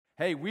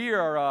Hey,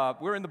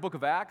 we're in the book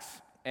of Acts,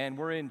 and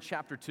we're in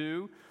chapter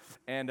 2.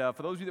 And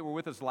for those of you that were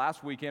with us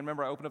last weekend,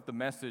 remember I opened up the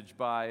message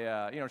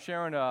by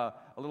sharing a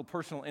little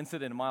personal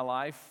incident in my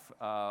life.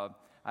 I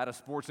had a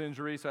sports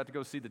injury, so I had to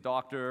go see the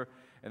doctor.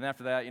 And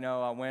after that,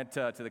 I went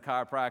to the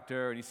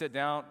chiropractor, and he sat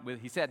down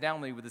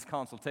with me with this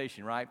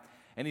consultation, right?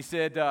 And he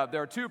said,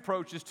 there are two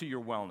approaches to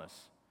your wellness.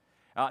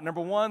 Number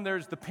one,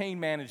 there's the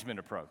pain management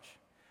approach.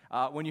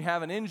 When you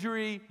have an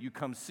injury, you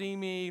come see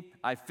me,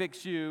 I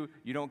fix you,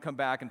 you don't come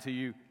back until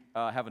you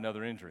have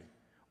another injury.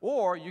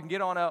 Or you can get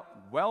on a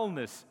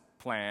wellness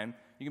plan.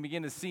 You can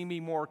begin to see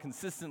me more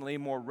consistently,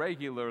 more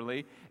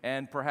regularly,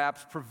 and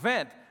perhaps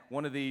prevent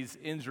one of these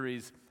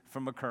injuries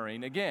from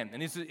occurring again.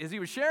 And as he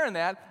was sharing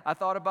that, I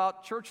thought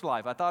about church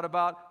life. I thought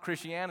about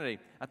Christianity.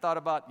 I thought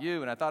about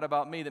you, and I thought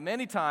about me, that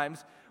many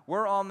times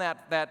we're on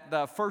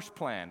that first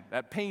plan,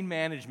 that pain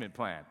management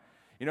plan.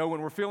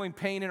 When we're feeling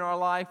pain in our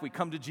life, we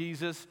come to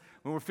Jesus.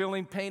 When we're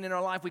feeling pain in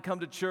our life, we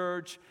come to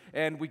church,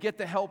 and we get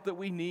the help that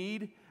we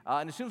need.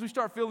 And as soon as we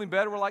start feeling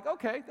better, we're like,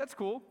 okay, that's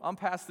cool. I'm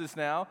past this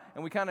now.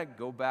 And we kind of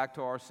go back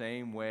to our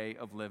same way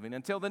of living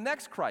until the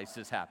next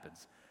crisis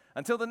happens,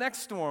 until the next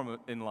storm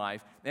in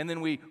life. And then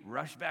we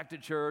rush back to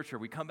church, or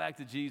we come back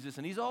to Jesus.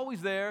 And he's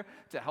always there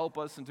to help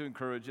us and to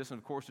encourage us. And,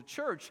 of course, the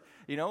church,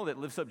 that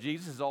lifts up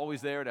Jesus is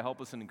always there to help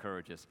us and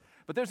encourage us.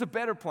 But there's a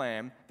better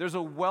plan. There's a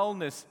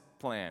wellness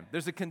plan.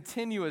 There's a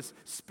continuous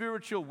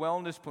spiritual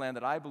wellness plan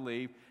that I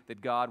believe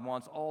that God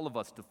wants all of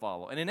us to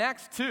follow. And in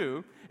Acts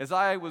 2, as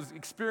I was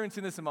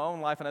experiencing this in my own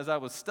life and as I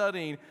was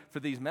studying for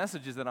these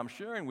messages that I'm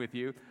sharing with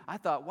you, I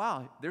thought,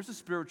 wow, there's a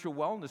spiritual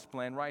wellness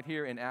plan right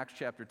here in Acts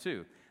chapter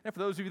 2. And for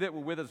those of you that were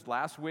with us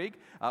last week,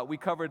 we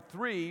covered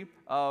 3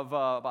 of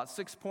about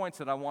 6 points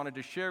that I wanted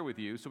to share with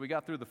you. So we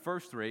got through the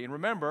first 3. And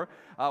remember,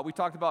 we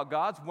talked about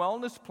God's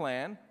wellness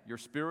plan, your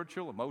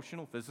spiritual,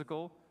 emotional,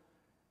 physical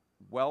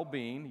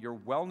well-being. Your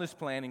wellness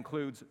plan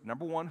includes,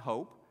 number 1,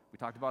 hope. We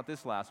talked about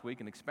this last week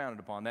and expounded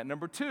upon that.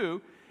 Number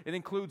 2, it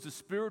includes a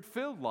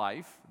spirit-filled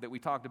life that we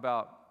talked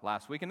about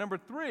last week. And number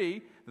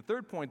 3, the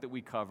third point that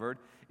we covered,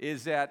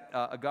 is that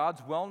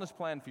God's wellness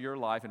plan for your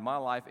life and my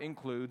life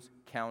includes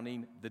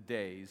counting the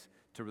days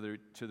to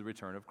the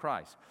return of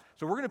Christ.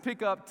 So we're going to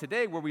pick up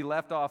today where we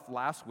left off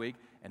last week.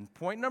 And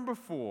point number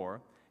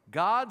 4,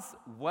 God's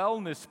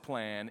wellness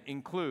plan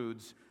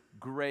includes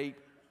great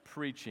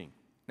preaching.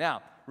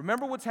 Now,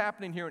 remember what's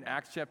happening here in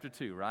Acts chapter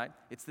 2, right?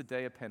 It's the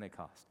day of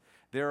Pentecost.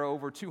 There are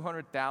over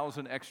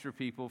 200,000 extra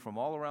people from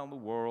all around the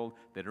world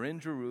that are in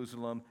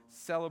Jerusalem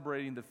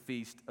celebrating the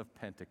feast of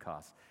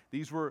Pentecost.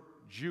 These were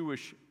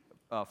Jewish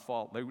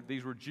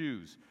these were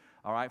Jews,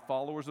 all right,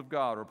 followers of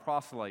God, or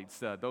proselytes,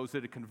 those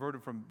that had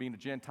converted from being a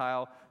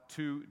Gentile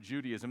to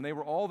Judaism. They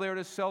were all there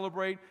to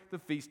celebrate the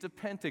feast of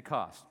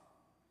Pentecost.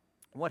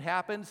 What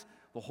happens?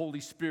 The Holy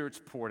Spirit's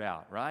poured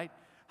out, right?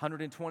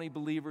 120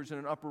 believers in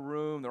an upper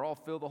room. They're all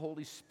filled with the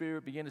Holy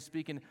Spirit, begin to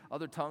speak in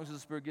other tongues as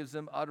the Spirit gives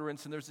them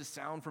utterance. And there's this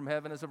sound from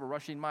heaven as of a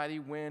rushing mighty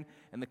wind.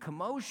 And the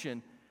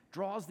commotion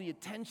draws the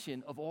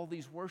attention of all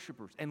these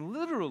worshipers. And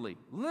literally,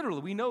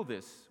 we know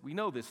this,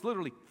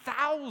 literally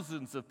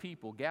thousands of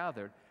people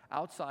gathered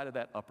outside of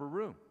that upper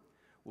room.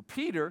 Well,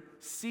 Peter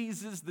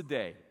seizes the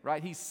day,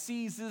 right? He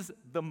seizes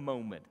the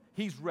moment.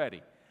 He's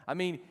ready. I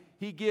mean,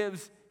 he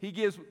gives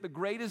the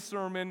greatest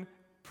sermon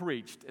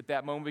preached at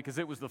that moment, because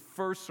it was the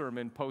first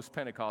sermon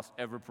post-Pentecost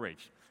ever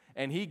preached.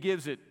 And he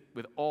gives it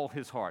with all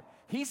his heart.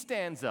 He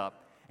stands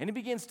up and he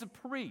begins to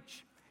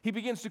preach. He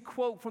begins to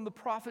quote from the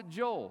prophet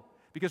Joel.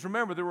 Because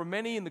remember, there were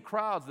many in the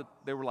crowds that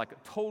they were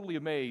like totally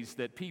amazed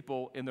that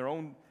people in their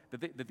own,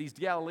 that these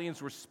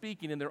Galileans were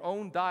speaking in their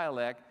own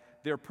dialect,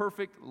 their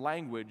perfect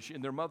language,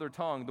 in their mother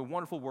tongue, the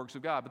wonderful works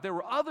of God. But there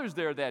were others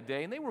there that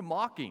day, and they were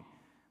mocking.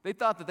 They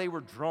thought that they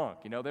were drunk.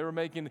 They were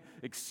making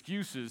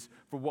excuses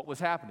for what was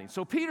happening.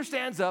 So Peter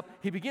stands up.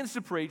 He begins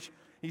to preach.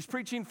 He's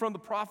preaching from the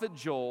prophet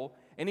Joel,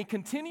 and he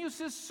continues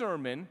his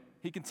sermon.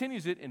 He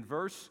continues it in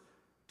verse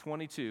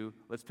 22.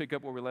 Let's pick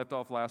up where we left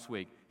off last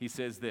week. He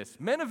says this: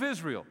 Men of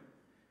Israel,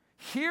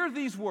 hear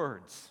these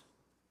words.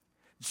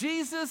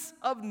 Jesus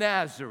of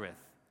Nazareth,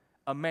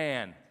 a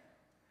man,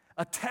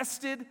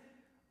 attested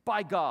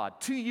by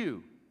God to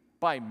you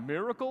by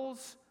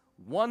miracles,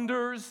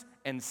 wonders,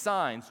 and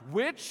signs,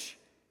 which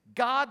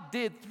God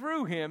did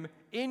through him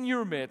in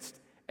your midst,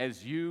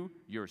 as you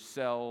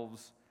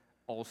yourselves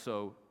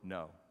also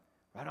know.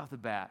 Right off the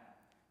bat,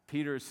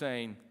 Peter is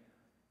saying,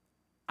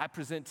 I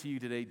present to you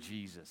today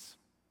Jesus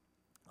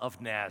of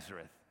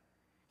Nazareth.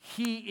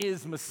 He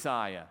is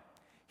Messiah.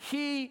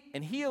 He,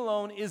 and he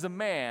alone, is a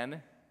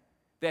man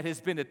that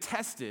has been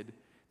attested,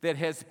 that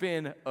has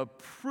been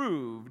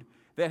approved,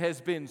 that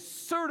has been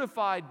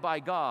certified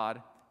by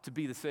God to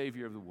be the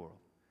Savior of the world.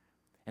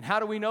 And how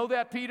do we know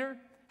that, Peter?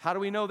 How do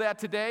we know that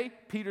today?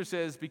 Peter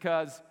says,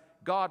 because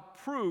God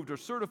proved or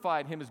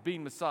certified him as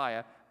being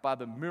Messiah by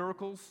the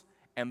miracles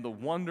and the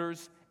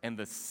wonders and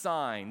the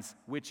signs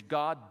which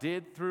God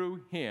did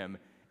through him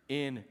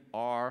in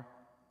our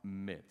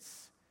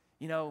midst.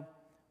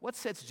 What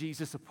sets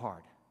Jesus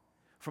apart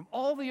from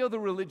all the other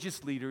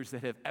religious leaders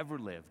that have ever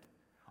lived?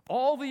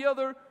 All the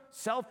other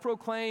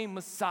self-proclaimed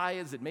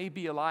messiahs that may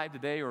be alive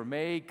today or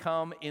may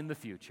come in the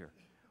future.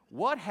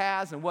 What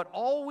has and what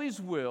always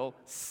will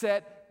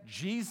set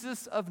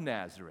Jesus of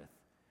Nazareth,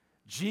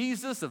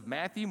 Jesus of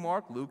Matthew,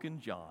 Mark, Luke,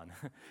 and John,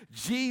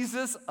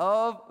 Jesus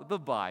of the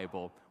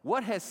Bible,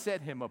 what has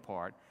set him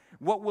apart,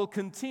 what will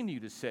continue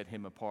to set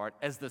him apart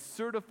as the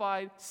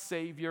certified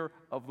Savior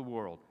of the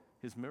world?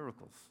 His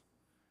miracles,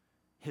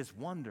 his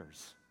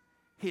wonders,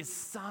 his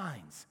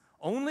signs.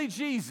 Only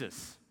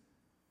Jesus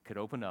could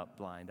open up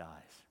blind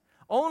eyes.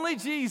 Only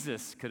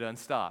Jesus could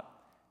unstop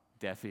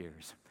deaf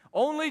ears.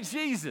 Only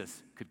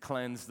Jesus could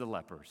cleanse the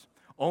lepers.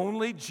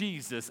 Only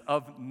Jesus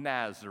of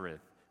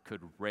Nazareth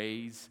could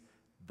raise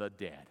the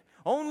dead.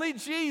 Only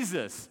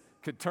Jesus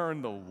could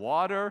turn the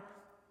water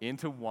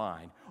into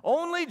wine.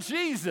 Only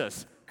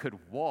Jesus could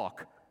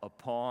walk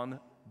upon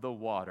the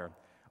water.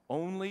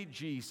 Only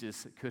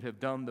Jesus could have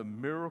done the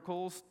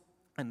miracles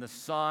and the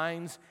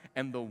signs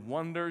and the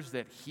wonders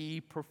that he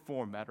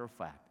performed. Matter of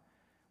fact,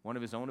 one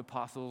of his own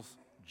apostles,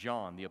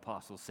 John the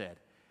apostle, said,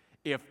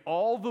 if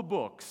all the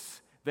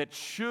books that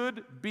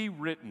should be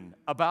written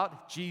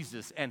about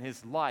Jesus and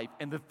his life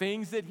and the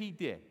things that he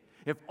did,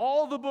 if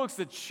all the books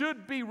that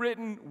should be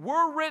written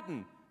were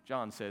written,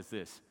 John says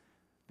this,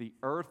 the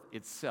earth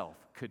itself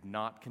could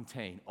not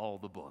contain all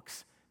the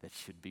books that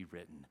should be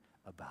written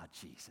about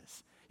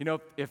Jesus. You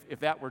know, if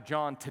that were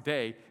John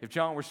today, if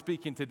John were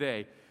speaking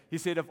today, he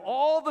said, of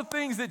all the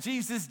things that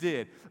Jesus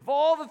did, of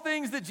all the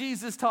things that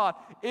Jesus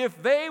taught,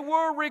 if they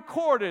were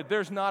recorded,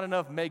 there's not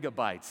enough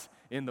megabytes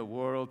in the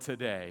world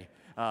today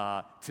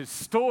to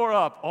store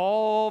up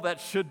all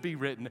that should be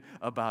written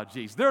about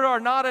Jesus. There are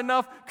not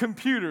enough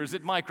computers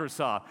at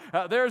Microsoft.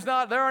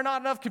 There are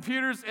not enough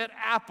computers at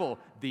Apple.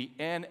 The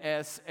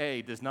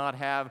NSA does not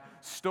have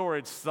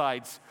storage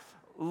sites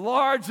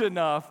large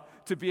enough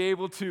to be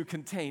able to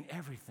contain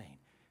everything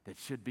that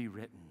should be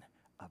written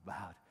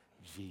about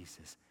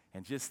Jesus.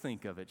 And just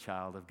think of it,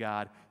 child of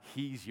God.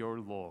 He's your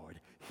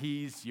Lord.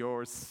 He's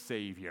your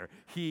Savior.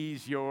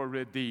 He's your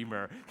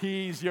Redeemer.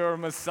 He's your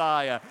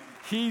Messiah.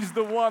 He's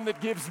the one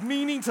that gives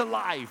meaning to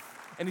life.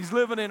 And he's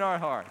living in our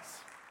hearts.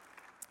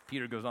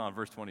 Peter goes on,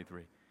 verse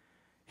 23.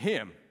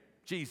 Him,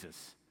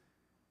 Jesus,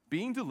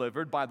 being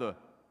delivered by the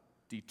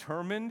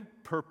determined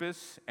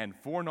purpose and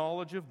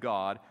foreknowledge of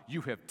God,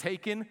 you have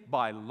taken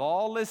by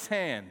lawless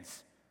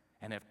hands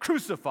and have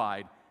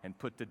crucified and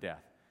put to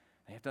death.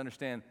 Now you have to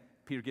understand,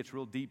 Peter gets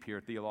real deep here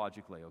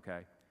theologically,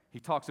 okay? He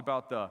talks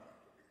about the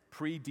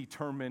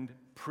predetermined,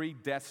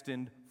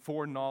 predestined,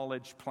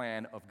 foreknowledge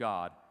plan of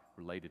God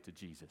related to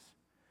Jesus.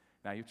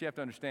 Now, what you have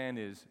to understand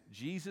is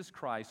Jesus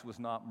Christ was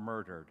not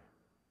murdered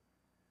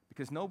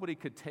because nobody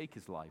could take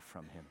his life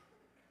from him.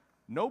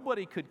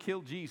 Nobody could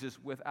kill Jesus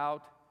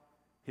without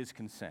his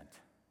consent.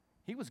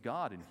 He was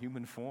God in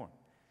human form.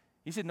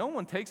 He said, no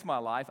one takes my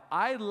life.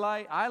 I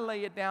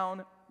lay it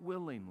down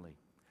willingly.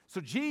 So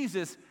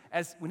Jesus,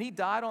 when he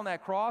died on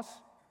that cross,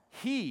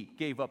 he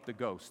gave up the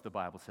ghost, the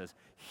Bible says.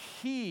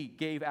 He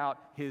gave out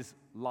his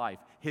life,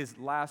 his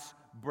last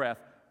breath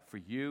for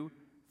you,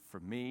 for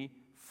me,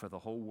 for the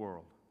whole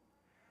world.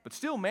 But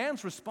still,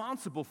 man's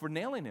responsible for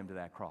nailing him to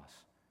that cross.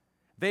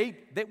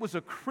 That was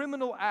a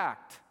criminal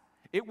act.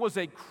 It was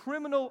a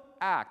criminal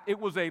act. It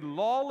was a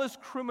lawless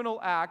criminal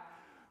act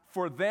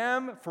for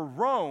them, for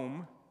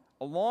Rome,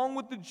 along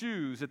with the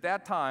Jews at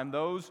that time,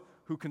 those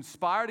who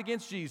conspired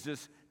against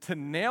Jesus, to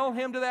nail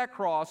him to that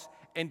cross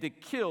and to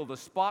kill the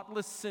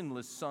spotless,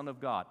 sinless Son of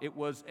God. It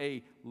was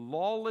a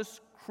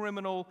lawless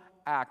criminal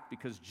act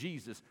because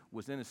Jesus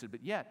was innocent.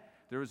 But yet,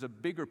 there is a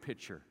bigger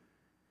picture.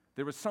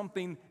 There was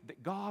something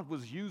that God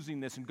was using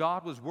this, and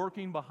God was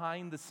working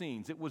behind the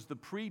scenes. It was the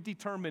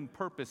predetermined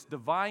purpose,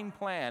 divine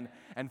plan,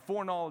 and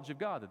foreknowledge of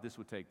God that this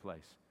would take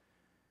place.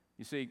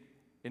 You see,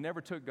 it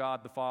never took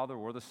God the Father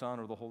or the Son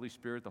or the Holy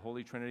Spirit, the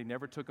Holy Trinity,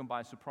 never took them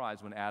by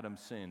surprise when Adam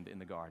sinned in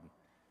the garden.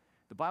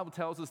 The Bible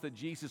tells us that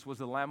Jesus was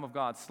the Lamb of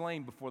God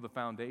slain before the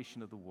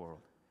foundation of the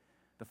world.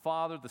 The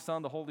Father, the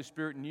Son, the Holy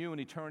Spirit knew in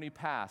eternity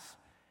past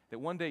that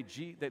one day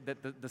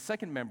the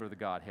second member of the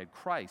Godhead,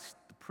 Christ,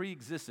 the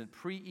pre-existent,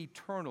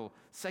 pre-eternal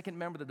second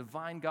member of the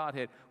divine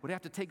Godhead, would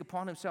have to take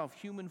upon himself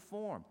human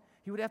form.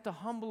 He would have to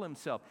humble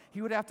himself.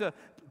 He would have to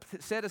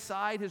set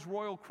aside his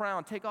royal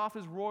crown, take off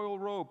his royal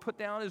robe, put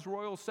down his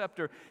royal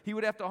scepter. He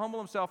would have to humble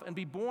himself and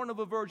be born of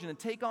a virgin and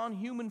take on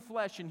human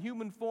flesh and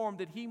human form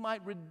that he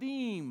might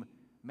redeem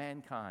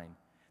mankind,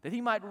 that he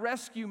might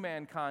rescue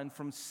mankind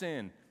from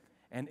sin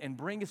and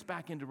bring us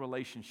back into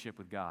relationship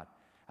with God.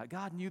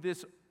 God knew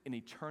this in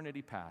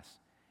eternity past.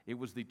 It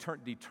was the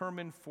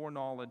determined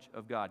foreknowledge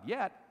of God.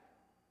 Yet,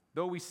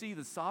 though we see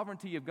the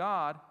sovereignty of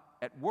God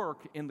at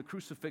work in the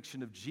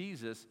crucifixion of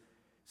Jesus,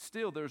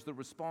 still there's the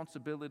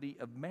responsibility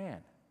of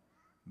man.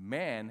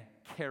 Man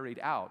carried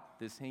out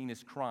this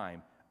heinous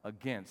crime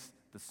against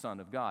the Son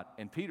of God.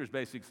 And Peter's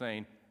basically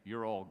saying,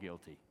 you're all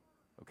guilty.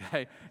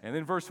 Okay? And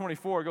then verse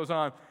 24 goes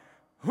on,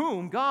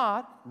 whom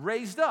God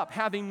raised up,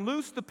 having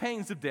loosed the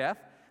pains of death,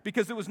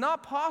 because it was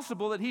not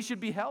possible that he should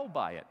be held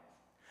by it.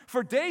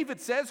 For David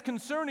says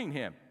concerning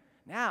him.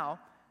 Now,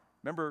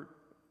 remember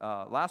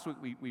last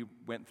week we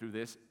went through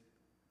this.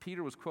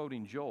 Peter was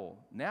quoting Joel.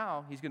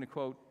 Now he's going to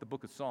quote the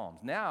book of Psalms.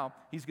 Now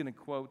he's going to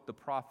quote the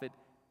prophet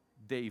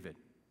David.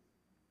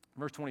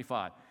 Verse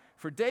 25.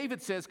 For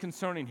David says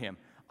concerning him,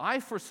 I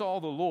foresaw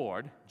the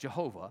Lord,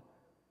 Jehovah,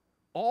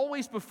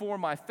 always before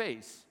my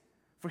face,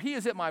 for he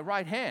is at my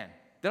right hand,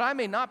 that I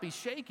may not be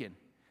shaken.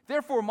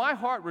 Therefore my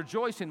heart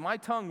rejoiced and my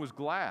tongue was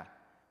glad.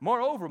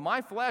 Moreover,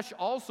 my flesh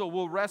also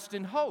will rest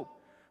in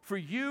hope, for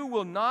you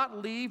will not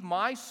leave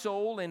my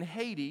soul in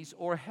Hades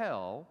or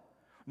hell,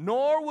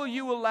 nor will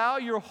you allow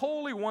your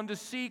Holy One to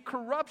see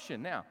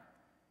corruption. Now,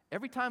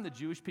 every time the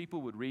Jewish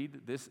people would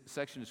read this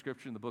section of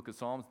Scripture in the book of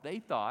Psalms, they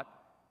thought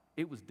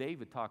it was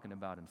David talking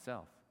about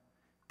himself.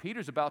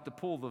 Peter's about to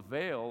pull the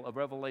veil of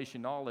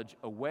revelation knowledge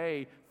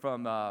away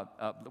from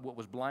what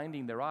was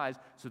blinding their eyes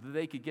so that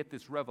they could get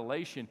this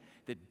revelation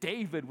that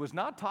David was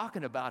not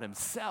talking about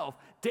himself.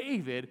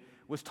 David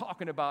was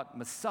talking about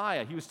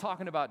Messiah. He was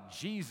talking about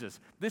Jesus.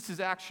 This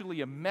is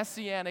actually a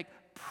messianic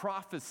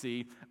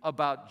prophecy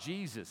about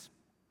Jesus.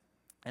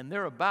 And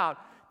they're about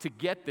to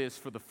get this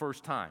for the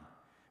first time.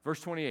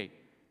 Verse 28,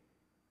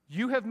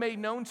 you have made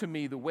known to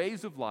me the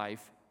ways of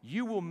life.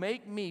 You will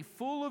make me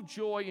full of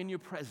joy in your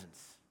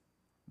presence.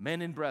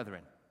 Men and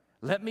brethren,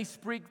 let me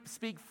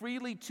speak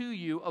freely to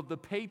you of the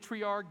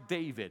patriarch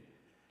David,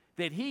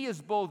 that he is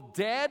both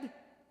dead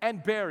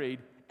and buried,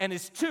 and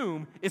his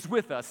tomb is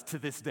with us to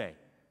this day.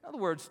 In other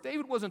words,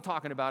 David wasn't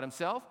talking about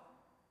himself.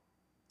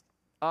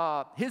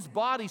 His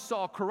body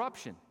saw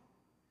corruption.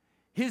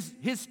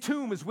 His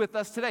tomb is with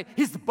us today.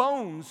 His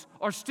bones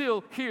are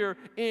still here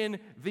in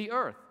the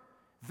earth.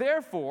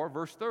 Therefore,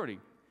 verse 30,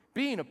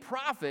 being a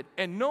prophet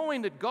and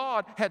knowing that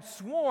God had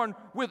sworn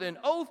with an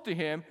oath to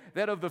him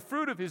that of the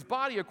fruit of his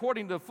body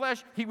according to the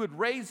flesh he would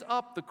raise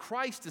up the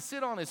Christ to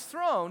sit on his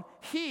throne,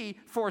 he,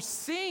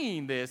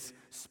 foreseeing this,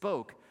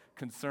 spoke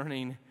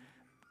concerning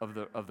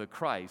of the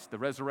Christ, the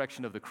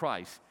resurrection of the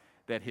Christ,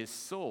 that his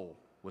soul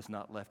was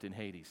not left in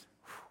Hades.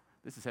 Whew,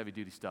 this is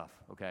heavy-duty stuff,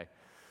 okay?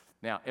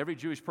 Now, every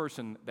Jewish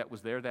person that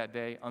was there that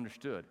day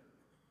understood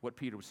what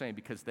Peter was saying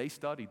because they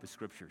studied the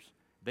Scriptures.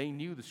 They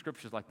knew the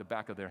Scriptures like the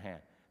back of their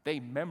hand. They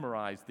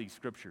memorized these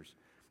Scriptures.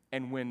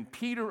 And when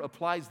Peter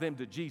applies them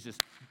to Jesus,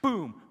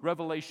 boom,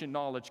 revelation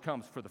knowledge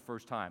comes for the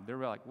first time. They're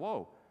like,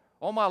 whoa,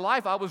 all my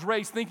life I was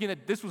raised thinking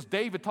that this was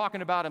David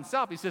talking about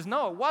himself. He says,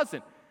 no, it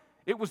wasn't.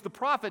 It was the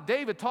prophet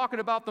David talking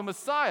about the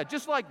Messiah.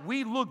 Just like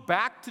we look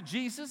back to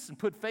Jesus and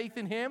put faith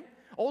in him,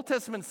 Old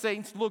Testament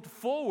saints looked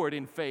forward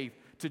in faith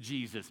to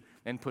Jesus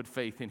and put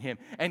faith in him.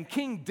 And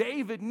King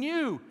David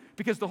knew,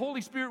 because the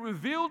Holy Spirit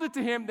revealed it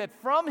to him, that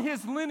from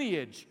his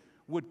lineage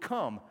would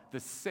come the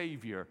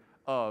Savior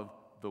of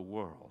the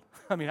world.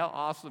 I mean, how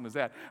awesome is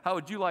that? How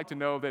would you like to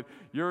know that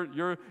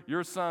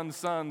your son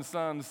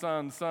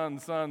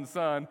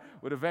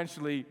would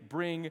eventually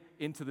bring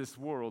into this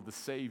world the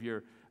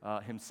Savior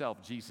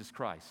himself, Jesus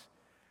Christ?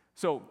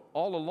 So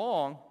all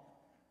along,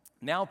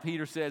 now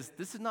Peter says,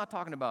 this is not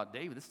talking about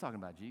David, this is talking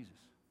about Jesus.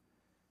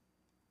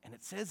 And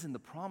it says in the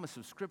promise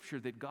of Scripture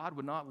that God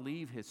would not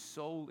leave his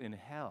soul in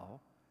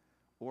hell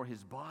or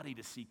his body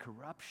to see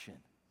corruption.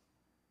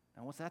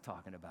 Now, what's that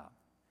talking about?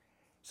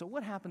 So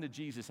what happened to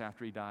Jesus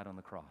after he died on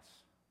the cross?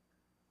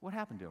 What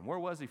happened to him? Where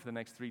was he for the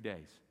next 3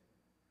 days?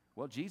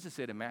 Well, Jesus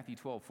said in Matthew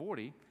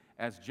 12:40,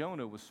 as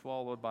Jonah was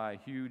swallowed by a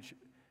huge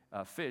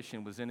fish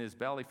and was in his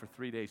belly for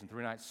 3 days and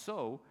 3 nights,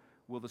 so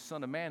will the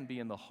Son of Man be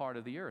in the heart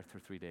of the earth for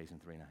 3 days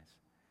and 3 nights.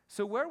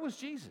 So where was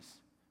Jesus?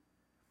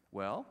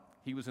 Well,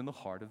 he was in the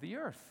heart of the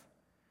earth.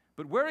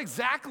 But where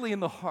exactly in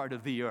the heart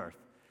of the earth?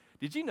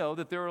 Did you know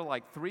that there are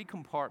like 3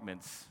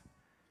 compartments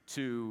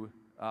to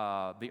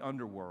the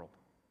underworld?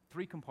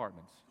 3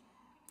 compartments.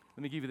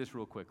 Let me give you this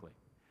real quickly.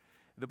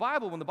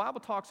 When the Bible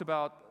talks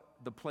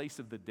about the place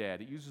of the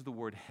dead, it uses the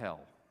word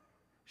hell.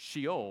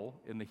 Sheol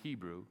in the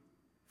Hebrew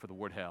for the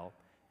word hell,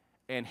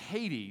 and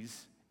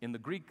Hades in the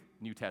Greek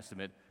New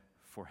Testament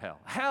for hell.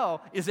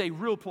 Hell is a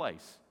real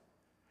place.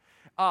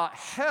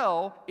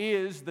 Hell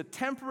is the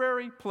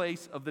temporary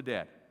place of the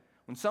dead.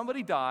 When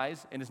somebody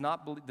dies and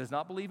does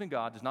not believe in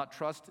God, does not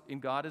trust in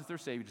God as their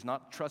Savior, does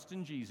not trust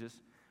in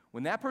Jesus,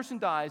 when that person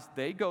dies,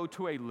 they go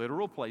to a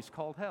literal place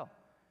called hell.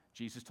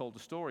 Jesus told a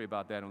story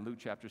about that in Luke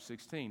chapter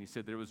 16. He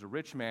said there was a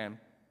rich man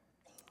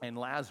and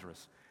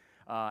Lazarus.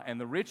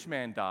 And the rich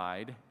man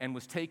died and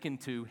was taken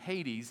to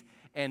Hades.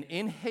 And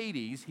in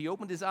Hades, he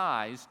opened his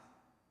eyes,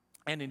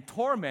 and in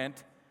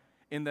torment,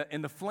 in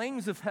the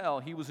flames of hell,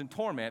 he was in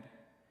torment.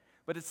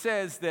 But it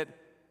says that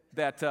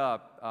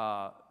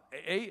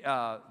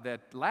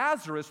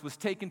Lazarus was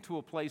taken to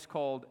a place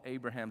called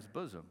Abraham's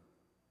bosom.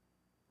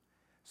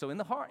 So in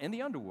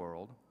the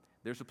underworld,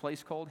 there's a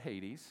place called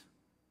Hades,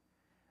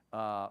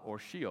 or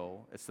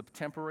Sheol. It's the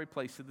temporary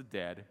place of the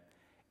dead.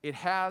 It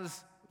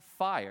has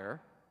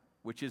fire,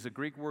 which is a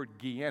Greek word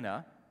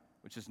Gehenna,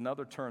 which is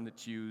another term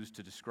that's used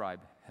to describe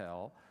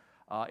hell.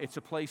 It's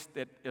a place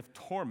of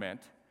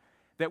torment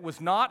that was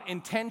not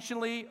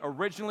intentionally,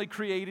 originally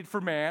created for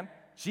man.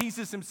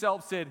 Jesus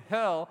himself said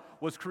hell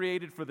was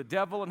created for the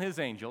devil and his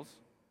angels.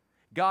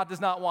 God does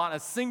not want a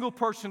single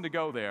person to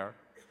go there,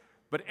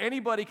 but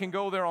anybody can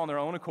go there on their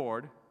own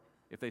accord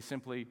if they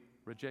simply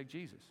reject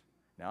Jesus.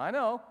 Now, I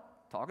know,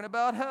 talking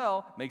about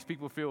hell makes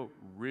people feel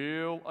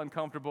real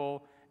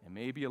uncomfortable and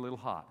maybe a little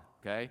hot,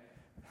 okay?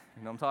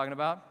 You know what I'm talking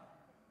about?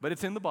 But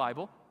it's in the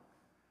Bible,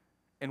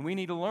 and we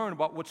need to learn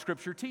about what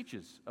Scripture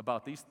teaches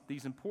about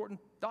these important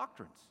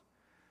doctrines.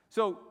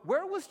 So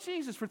where was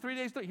Jesus for 3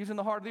 days? He was in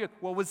the heart of the earth.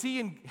 Well, was he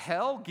in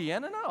hell,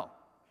 Gehenna? No.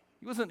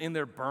 He wasn't in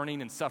there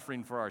burning and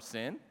suffering for our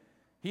sin.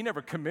 He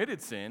never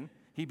committed sin.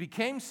 He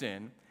became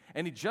sin,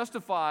 and he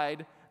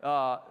justified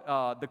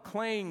the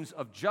claims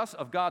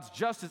of God's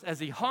justice as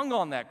he hung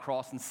on that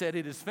cross and said,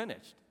 "It is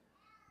finished,"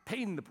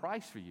 paying the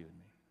price for you and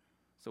me.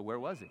 So where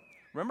was he?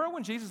 Remember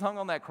when Jesus hung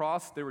on that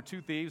cross, there were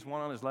two thieves,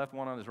 one on his left,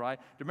 one on his right?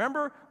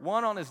 Remember,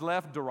 one on his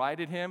left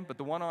derided him, but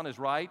the one on his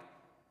right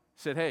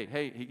said,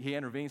 he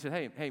intervened and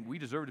said, hey, we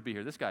deserve to be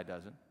here. This guy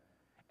doesn't.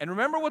 And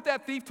remember what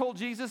that thief told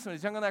Jesus when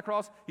he hung on that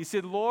cross? He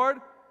said,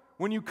 "Lord,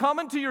 when you come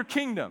into your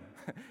kingdom,"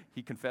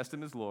 he confessed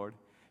him as Lord.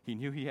 He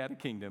knew he had a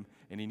kingdom,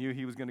 and he knew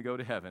he was going to go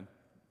to heaven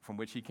from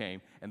which he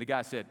came. And the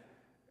guy said,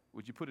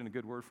 "Would you put in a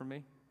good word for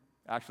me?"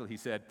 Actually, he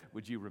said,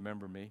 "Would you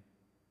remember me?"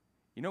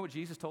 You know what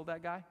Jesus told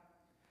that guy?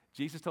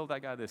 Jesus told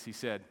that guy this. He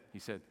said,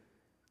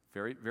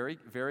 very, very,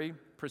 very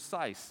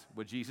precise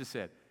what Jesus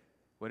said.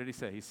 What did he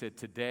say? He said,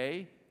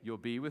 "Today you'll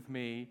be with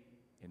me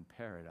in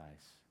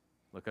paradise."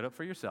 Look it up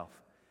for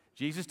yourself.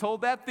 Jesus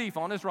told that thief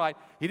on his right,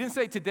 he didn't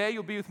say, "Today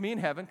you'll be with me in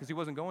heaven," because he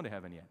wasn't going to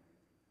heaven yet.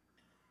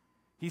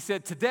 He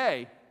said,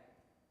 "Today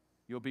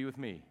you'll be with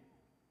me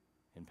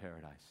in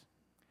paradise."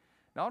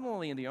 Not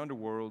only in the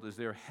underworld is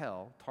there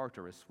hell,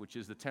 Tartarus, which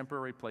is the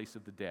temporary place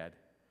of the dead,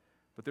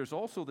 but there's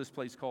also this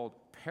place called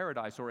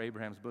paradise, or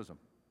Abraham's bosom.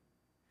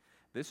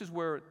 This is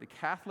where the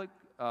Catholic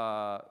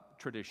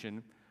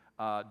tradition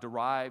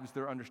derives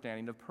their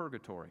understanding of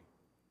purgatory,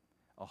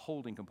 a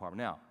holding compartment.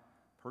 Now,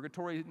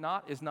 purgatory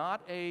is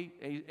not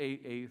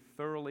a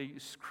thoroughly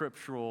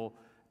scriptural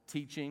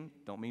teaching.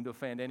 Don't mean to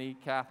offend any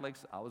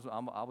Catholics. I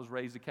was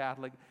raised a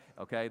Catholic.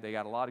 Okay, they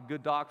got a lot of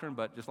good doctrine,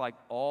 but just like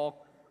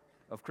all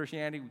of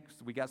Christianity,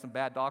 we got some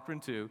bad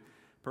doctrine too.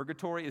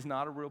 Purgatory is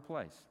not a real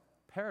place.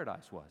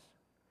 Paradise was.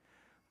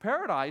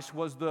 Paradise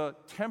was the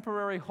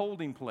temporary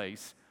holding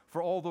place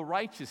for all the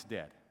righteous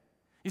dead.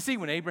 You see,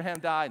 when Abraham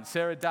died and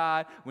Sarah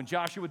died, when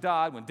Joshua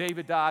died, when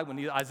David died,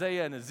 when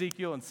Isaiah and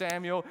Ezekiel and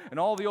Samuel and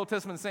all the Old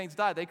Testament saints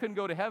died, they couldn't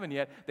go to heaven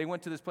yet. They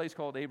went to this place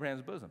called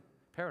Abraham's bosom,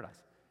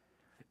 paradise.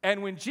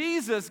 And when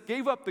Jesus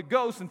gave up the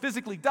ghost and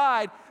physically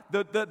died,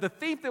 the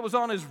thief that was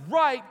on his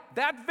right,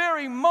 that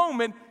very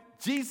moment,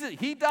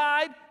 he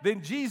died,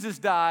 then Jesus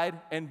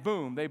died, and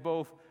boom, they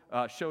both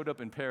showed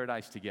up in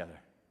paradise together.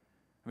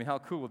 I mean, how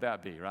cool would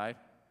that be, right?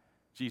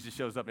 Jesus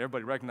shows up,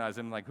 everybody recognizes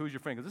him, like, "Who's your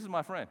friend?" Because this is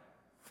my friend.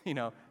 You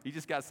know, he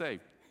just got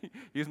saved.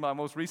 He's my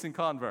most recent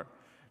convert.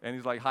 And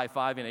he's like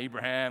high-fiving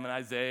Abraham and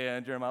Isaiah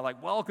and Jeremiah,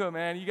 like, "Welcome,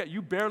 man.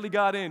 You barely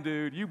got in,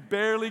 dude. You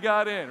barely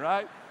got in,"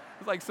 right?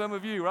 It's like some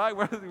of you, right?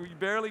 Where you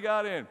barely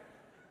got in.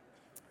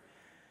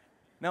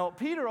 Now,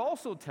 Peter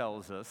also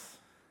tells us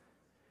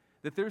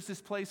that there's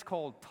this place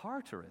called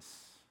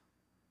Tartarus.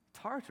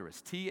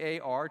 Tartarus,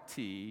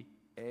 Tartarus.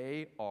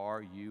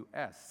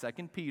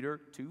 2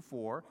 Peter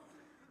 2:4,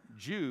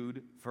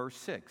 Jude, verse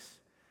 6.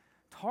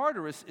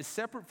 Tartarus is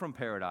separate from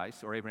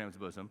paradise, or Abraham's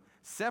bosom,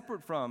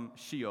 separate from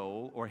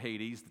Sheol, or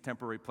Hades, the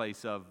temporary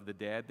place of the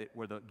dead,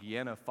 where the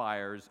Gehenna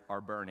fires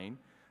are burning.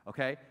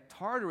 Okay?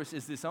 Tartarus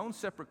is this own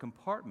separate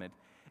compartment,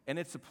 and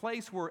it's a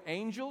place where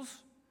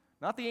angels,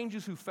 not the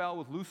angels who fell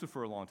with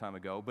Lucifer a long time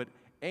ago, but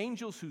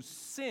angels who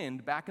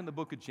sinned back in the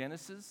book of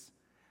Genesis,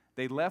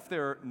 they left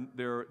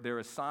their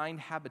assigned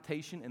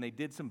habitation and they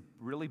did some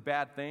really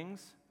bad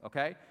things,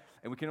 okay?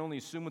 And we can only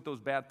assume what those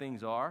bad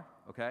things are,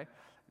 okay?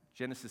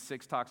 Genesis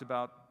 6 talks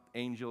about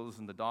angels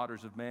and the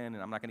daughters of men,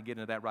 and I'm not going to get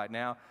into that right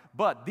now.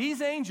 But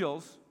these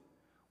angels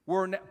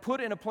were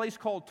put in a place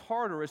called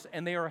Tartarus,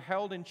 and they are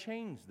held in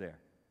chains there,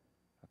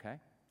 okay?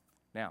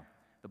 Now,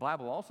 the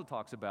Bible also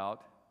talks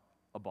about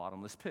a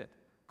bottomless pit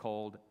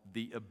called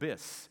the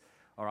abyss,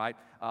 all right,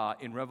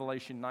 in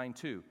Revelation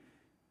 9:2.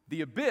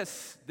 The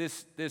abyss,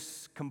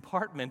 this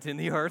compartment in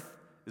the earth,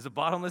 is a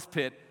bottomless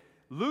pit.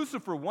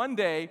 Lucifer one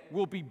day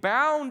will be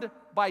bound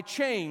by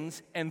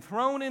chains and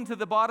thrown into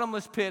the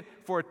bottomless pit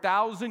for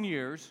 1,000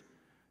 years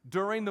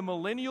during the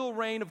millennial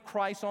reign of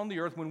Christ on the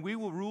earth, when we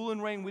will rule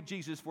and reign with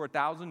Jesus for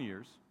 1,000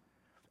 years.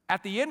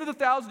 At the end of the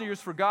 1,000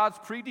 years, for God's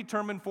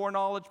predetermined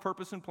foreknowledge,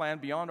 purpose, and plan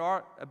beyond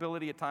our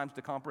ability at times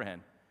to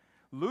comprehend,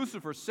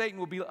 Lucifer, Satan,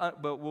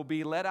 will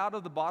be let out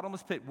of the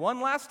bottomless pit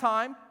one last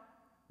time,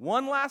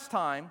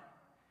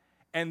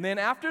 and then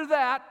after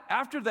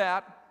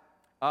that,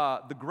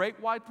 the great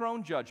white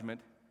throne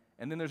judgment,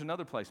 and then there's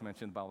another place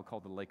mentioned in the Bible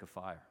called the lake of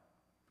fire.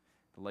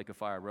 The lake of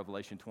fire,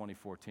 Revelation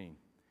 20:14.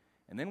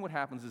 And then what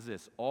happens is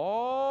this: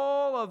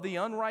 all of the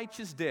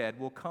unrighteous dead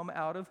will come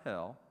out of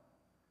hell,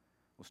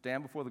 will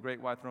stand before the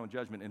great white throne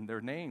judgment, and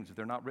their names, if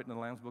they're not written in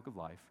the Lamb's Book of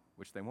Life,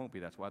 which they won't be.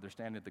 That's why they're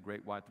standing at the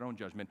great white throne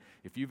judgment.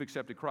 If you've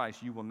accepted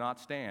Christ, you will not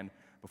stand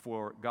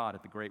before God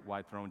at the great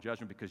white throne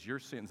judgment because your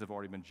sins have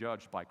already been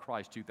judged by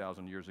Christ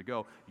 2,000 years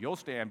ago. You'll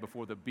stand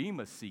before the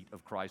bema seat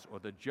of Christ or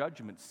the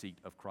judgment seat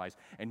of Christ,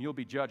 and you'll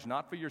be judged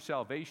not for your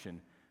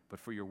salvation, but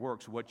for your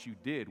works, what you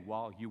did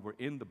while you were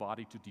in the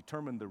body to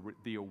determine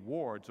the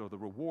awards or the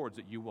rewards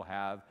that you will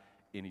have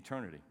in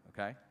eternity,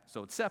 okay?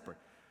 So it's separate.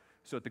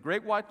 So at the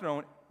great white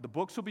throne, the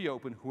books will be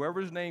open.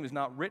 Whoever's name is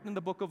not written in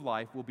the book of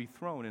life will be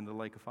thrown into the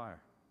lake of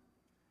fire.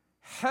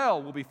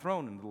 Hell will be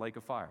thrown into the lake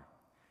of fire.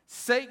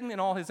 Satan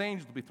and all his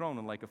angels will be thrown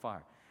in the lake of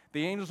fire.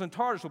 The angels in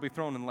Tartarus will be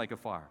thrown in the lake of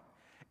fire.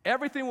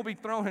 Everything will be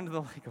thrown into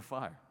the lake of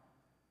fire.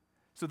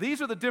 So these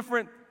are the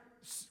different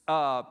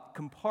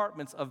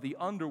compartments of the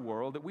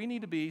underworld that we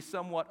need to be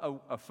somewhat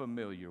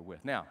familiar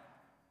with. Now,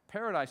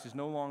 paradise is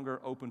no longer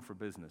open for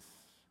business.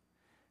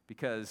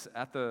 Because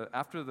after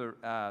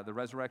the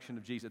resurrection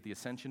of Jesus, at the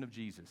ascension of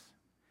Jesus,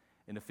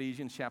 in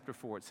Ephesians chapter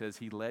 4, it says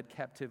he led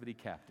captivity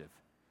captive,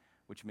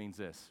 which means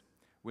this.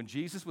 When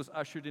Jesus was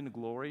ushered into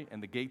glory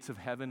and the gates of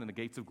heaven and the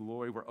gates of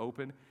glory were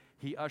open,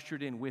 he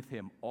ushered in with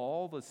him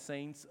all the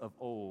saints of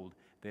old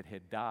that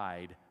had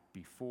died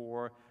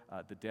before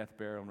the death,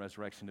 burial, and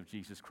resurrection of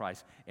Jesus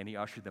Christ, and he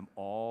ushered them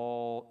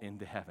all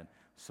into heaven.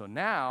 So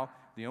now,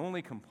 the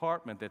only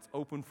compartment that's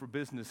open for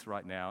business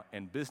right now,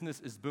 and business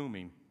is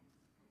booming,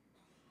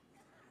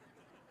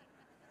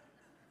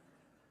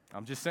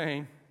 I'm just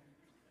saying,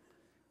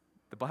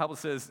 the Bible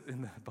says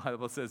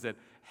that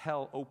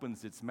hell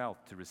opens its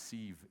mouth to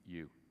receive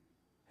you.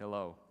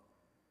 Hello.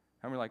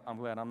 How many are like, I'm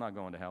glad I'm not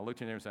going to hell? Look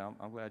to your neighbor and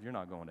say, I'm glad you're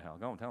not going to hell.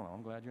 Go and tell them,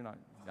 I'm glad you're not.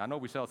 I know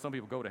we tell some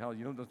people go to hell.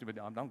 You don't, but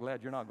I'm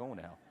glad you're not going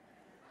to hell.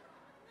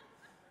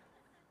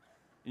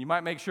 You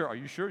might make sure, are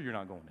you sure you're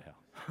not going to hell?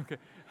 Okay.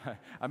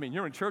 I mean,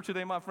 you're in church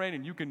today, my friend,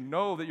 and you can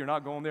know that you're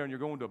not going there and you're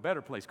going to a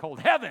better place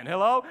called heaven.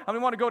 Hello? How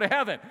many want to go to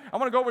heaven? I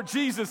want to go where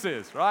Jesus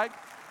is, right?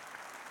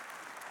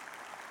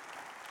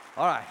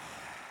 All right.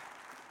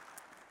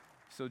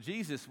 So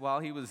Jesus,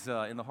 while he was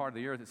in the heart of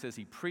the earth, it says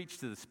he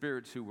preached to the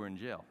spirits who were in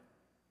jail.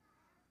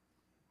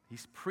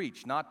 He's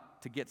preached,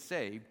 not to get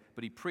saved,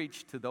 but he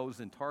preached to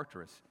those in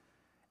Tartarus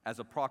as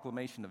a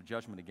proclamation of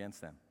judgment against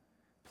them.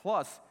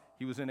 Plus,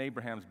 he was in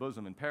Abraham's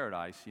bosom in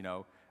paradise,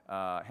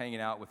 hanging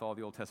out with all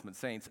the Old Testament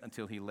saints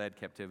until he led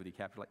captivity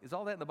captive. Like, is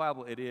all that in the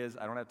Bible? It is.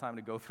 I don't have time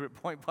to go through it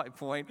point by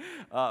point.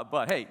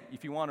 But hey,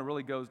 if you want to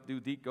really do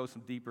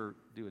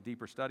a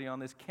deeper study on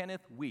this,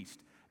 Kenneth Wuest,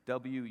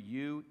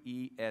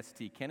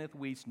 W-U-E-S-T, Kenneth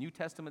Wuest, New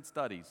Testament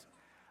Studies.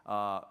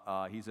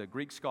 He's a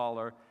Greek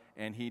scholar,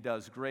 and he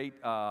does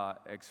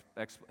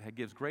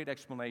gives great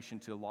explanation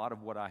to a lot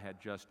of what I had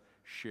just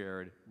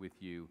shared with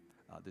you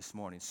this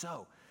morning.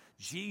 So,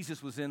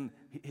 Jesus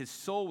his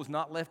soul was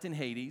not left in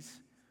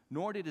Hades,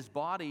 nor did his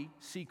body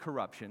see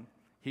corruption.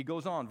 He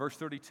goes on, verse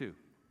 32.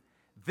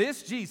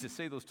 This Jesus,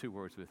 say those two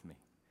words with me.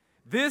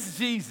 This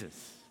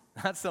Jesus,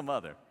 not some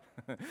other.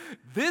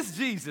 This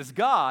Jesus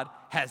God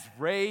has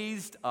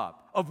raised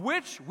up, of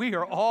which we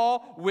are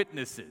all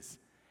witnesses.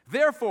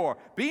 Therefore,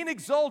 being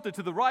exalted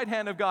to the right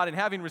hand of God and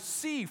having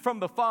received from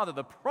the Father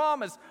the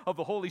promise of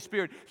the Holy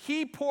Spirit,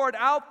 he poured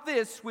out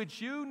this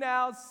which you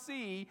now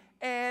see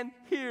and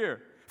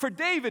hear. For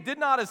David did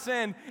not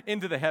ascend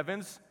into the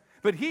heavens,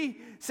 but he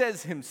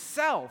says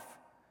himself,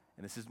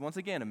 and this is once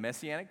again a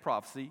messianic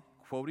prophecy,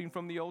 quoting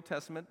from the Old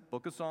Testament,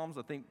 book of Psalms,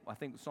 I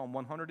think Psalm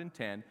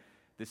 110.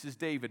 This is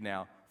David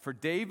now. For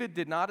David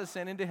did not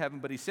ascend into heaven,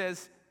 but he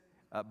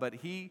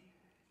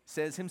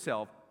says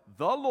himself,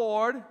 the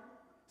Lord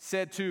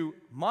said to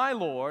my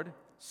Lord,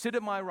 sit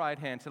at my right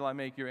hand till I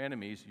make your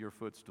enemies your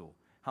footstool.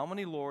 How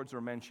many lords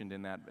are mentioned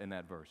in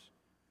that verse?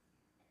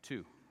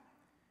 2.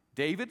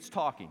 David's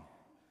talking.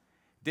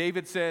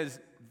 David says,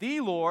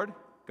 the Lord,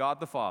 God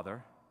the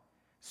Father,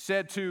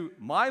 said to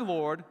my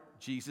Lord,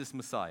 Jesus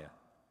Messiah.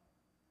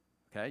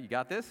 Okay, you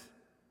got this?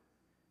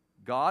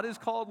 God is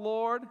called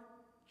Lord.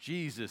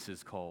 Jesus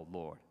is called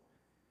Lord.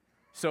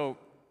 So,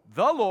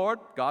 the Lord,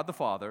 God the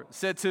Father,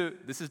 said to,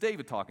 this is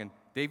David talking,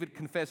 David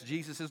confessed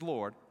Jesus as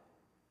Lord,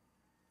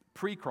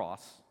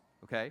 pre-cross,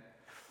 okay?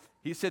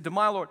 He said to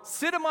my Lord,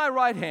 sit at my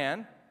right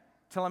hand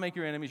till I make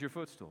your enemies your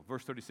footstool.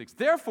 Verse 36,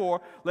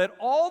 therefore, let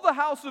all the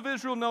house of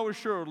Israel know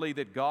assuredly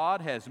that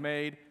God has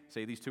made,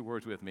 say these two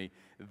words with me,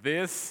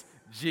 this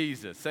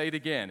Jesus, say it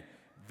again,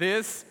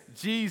 this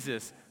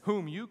Jesus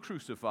whom you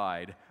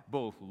crucified,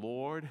 both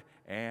Lord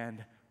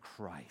and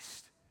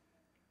Christ.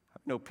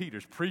 No,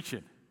 Peter's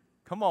preaching.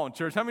 Come on,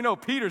 church. How many know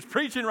Peter's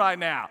preaching right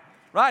now?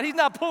 Right? He's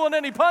not pulling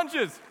any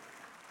punches.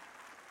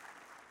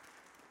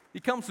 He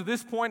comes to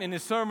this point in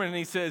his sermon and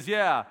he says,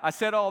 yeah, I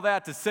said all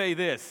that to say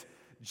this.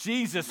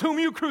 Jesus, whom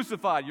you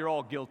crucified, you're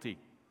all guilty.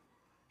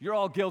 You're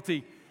all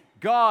guilty.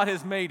 God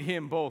has made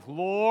him both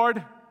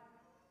Lord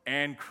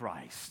and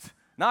Christ.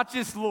 Not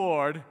just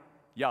Lord,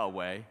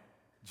 Yahweh,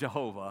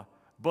 Jehovah,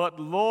 but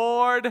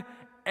Lord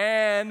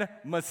and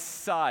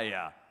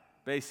Messiah.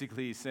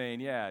 Basically, he's saying,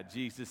 yeah,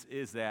 Jesus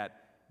is that.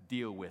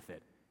 Deal with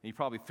it. And he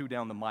probably threw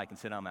down the mic and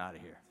said, I'm out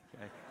of here.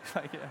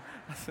 Okay?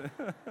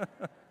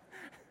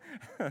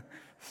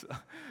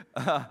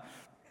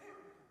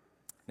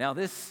 Now,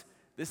 this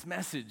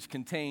message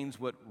contains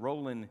what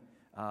Roland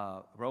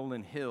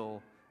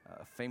Hill,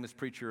 a famous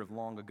preacher of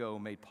long ago,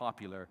 made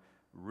popular: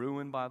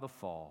 ruin by the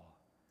fall,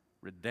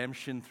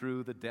 redemption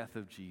through the death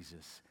of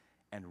Jesus,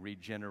 and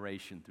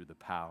regeneration through the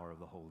power of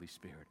the Holy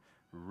Spirit.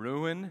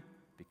 Ruin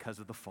because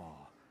of the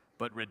fall,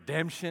 but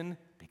redemption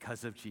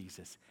because of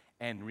Jesus,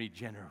 and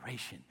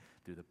regeneration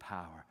through the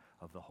power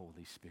of the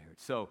Holy Spirit.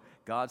 So,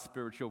 God's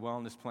spiritual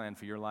wellness plan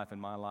for your life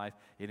and my life,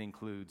 it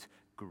includes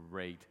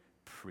great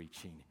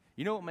preaching.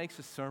 You know what makes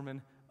a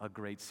sermon a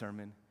great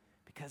sermon?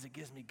 Because it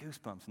gives me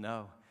goosebumps?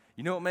 No.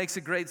 You know what makes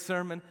a great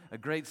sermon a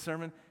great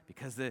sermon?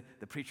 Because the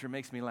preacher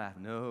makes me laugh?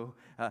 No.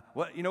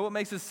 You know what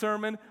makes a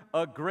sermon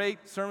a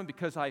great sermon?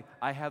 Because I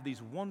have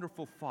these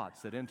wonderful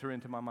thoughts that enter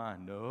into my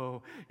mind?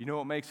 No. You know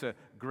what makes a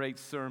great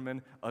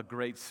sermon a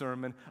great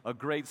sermon? A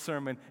great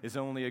sermon is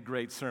only a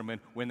great sermon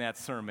when that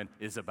sermon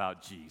is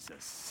about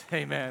Jesus.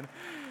 Amen.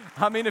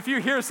 I mean, if you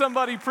hear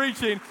somebody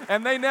preaching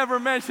and they never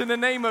mention the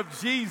name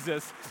of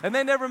Jesus, and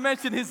they never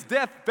mention his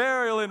death,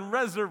 burial, and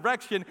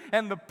resurrection,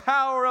 and the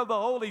power of the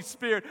Holy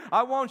Spirit,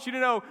 I want you to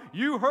know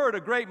you heard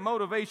a great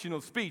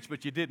motivational speech,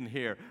 but you didn't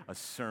hear a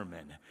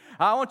sermon.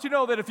 I want you to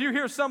know that if you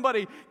hear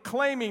somebody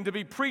claiming to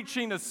be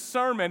preaching a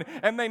sermon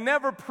and they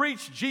never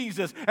preach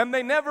Jesus and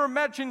they never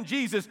mention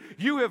Jesus,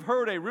 you have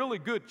heard a really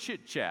good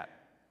chit-chat.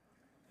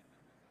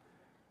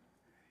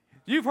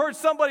 You've heard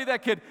somebody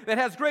that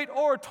has great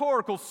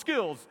oratorical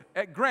skills,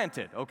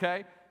 granted,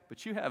 okay?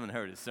 But you haven't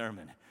heard a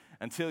sermon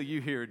until you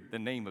hear the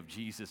name of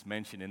Jesus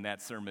mentioned in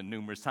that sermon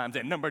numerous times.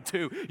 And number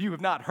two, you have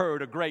not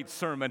heard a great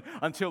sermon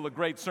until a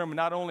great sermon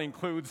not only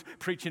includes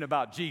preaching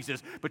about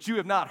Jesus, but you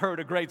have not heard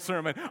a great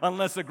sermon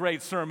unless a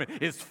great sermon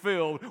is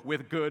filled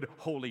with good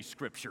Holy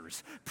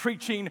Scriptures.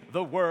 Preaching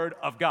the Word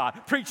of God.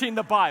 Preaching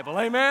the Bible.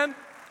 Amen?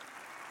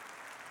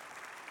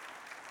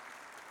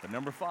 But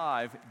number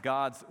 5,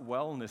 God's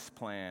wellness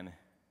plan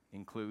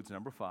includes,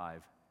 number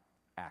 5,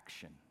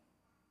 action.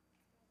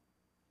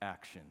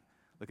 Action.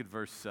 Look at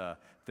verse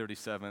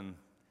 37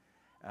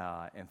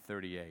 and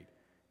 38.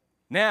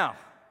 Now,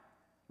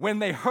 when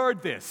they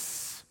heard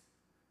this,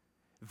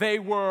 they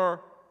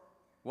were,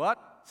 what?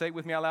 Say it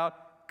with me out loud.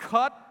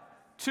 Cut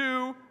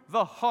to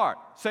the heart.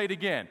 Say it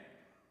again.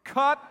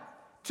 Cut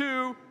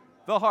to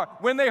the heart.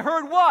 When they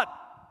heard what?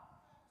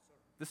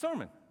 The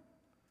sermon.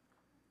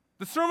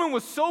 The sermon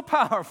was so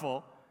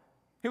powerful,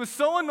 it was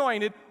so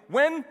anointed,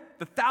 when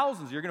the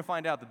thousands, you're going to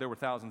find out that there were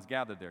thousands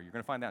gathered there. You're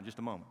going to find out in just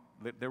a moment.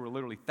 There were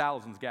literally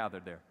thousands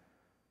gathered there,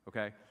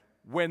 okay?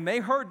 When they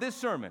heard this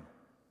sermon,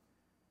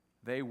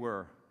 they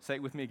were, say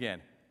it with me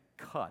again,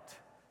 cut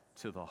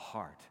to the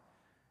heart.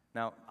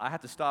 Now, I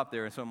had to stop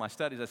there, and so in my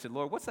studies I said,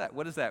 Lord, what's that?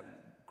 What is that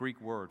Greek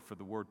word for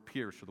the word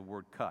pierce or the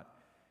word cut?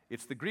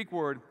 It's the Greek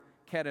word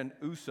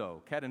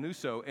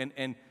katanuso,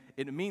 and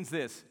it means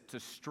this: to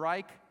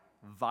strike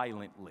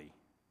violently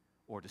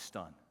or to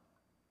stun.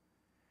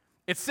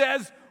 It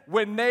says,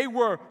 when they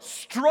were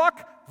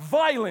struck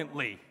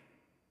violently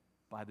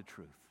by the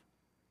truth.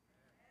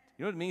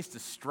 You know what it means to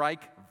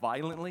strike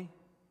violently?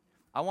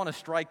 I want to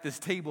strike this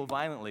table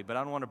violently, but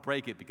I don't want to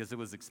break it because it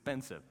was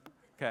expensive,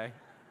 okay?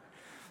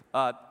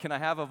 Can I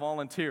have a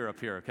volunteer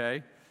up here,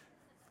 okay?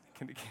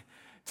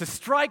 To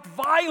strike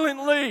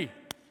violently.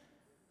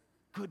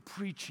 Good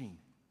preaching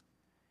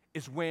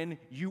is when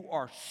you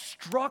are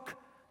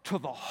struck to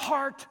the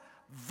heart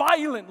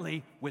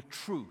violently with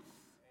truth.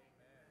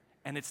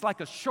 And it's like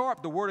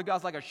the Word of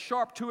God's like a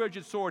sharp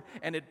two-edged sword,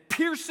 and it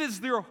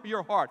pierces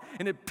your heart,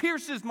 and it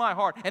pierces my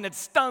heart, and it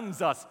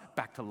stuns us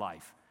back to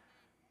life.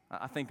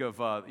 I think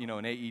of,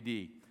 an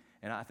AED,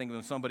 and I think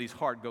when somebody's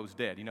heart goes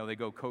dead, they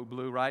go code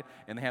blue, right?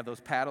 And they have those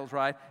paddles,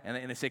 right?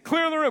 And they say,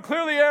 clear the room,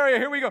 clear the area,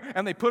 here we go.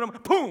 And they put them,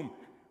 boom!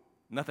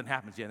 Nothing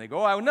happens yet. And they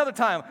go, another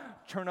time,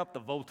 turn up the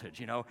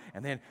voltage,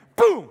 and then,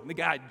 boom, the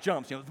guy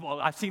jumps. Well,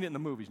 I've seen it in the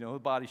movies, the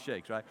body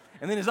shakes, right?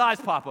 And then his eyes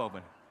pop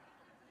open,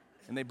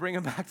 and they bring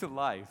him back to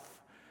life.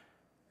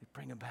 They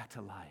bring him back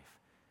to life.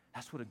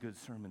 That's what a good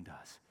sermon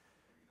does.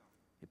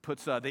 It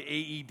puts the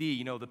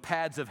AED, the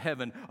pads of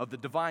heaven, of the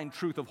divine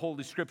truth of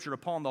Holy Scripture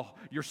upon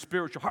your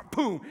spiritual heart,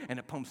 boom, and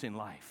it pumps in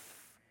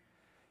life.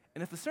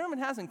 And if the sermon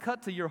hasn't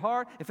cut to your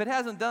heart, if it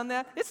hasn't done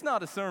that, it's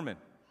not a sermon.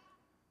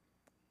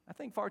 I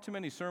think far too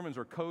many sermons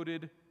are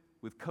coded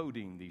with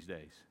coding these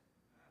days.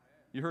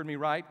 You heard me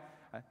right?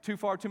 Too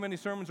many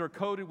sermons are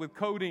coded with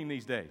coding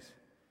these days.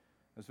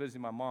 I was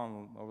visiting my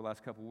mom over the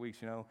last couple of weeks,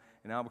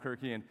 in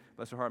Albuquerque, and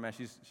bless her heart, man,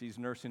 she's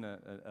nursing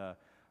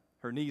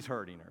her knee's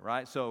hurting her,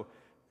 right? So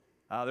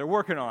they're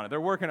working on it,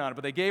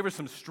 but they gave her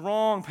some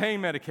strong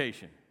pain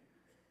medication,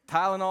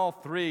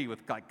 Tylenol 3 with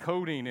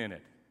codeine in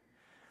it.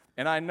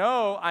 And I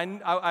know,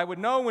 I would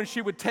know when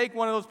she would take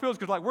one of those pills,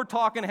 because we're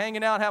talking,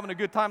 hanging out, having a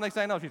good time. Next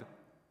thing I know,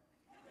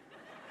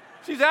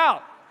 she's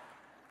out.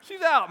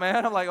 She's out,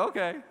 man. I'm like,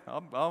 okay,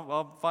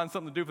 I'll find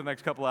something to do for the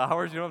next couple of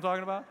hours. You know what I'm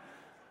talking about?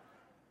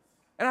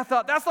 And I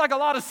thought, that's like a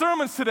lot of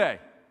sermons today.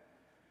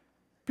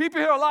 People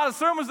hear a lot of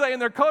sermons today,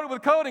 and they're coded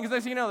with coding,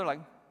 because they're like,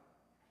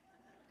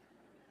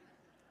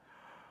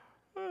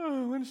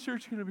 when's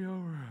church going to be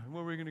over?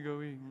 What are we going to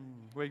go eat?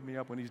 Wake me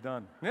up when he's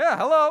done. Yeah,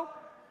 hello.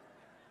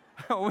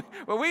 Well,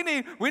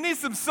 we need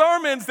some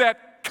sermons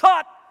that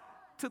cut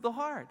to the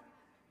heart.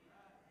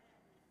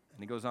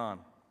 And he goes on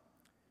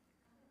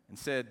and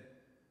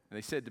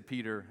they said to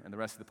Peter and the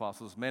rest of the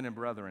apostles, men and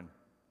brethren,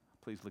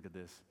 please look at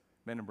this,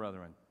 men and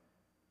brethren.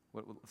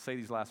 Say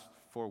these last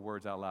 4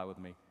 words out loud with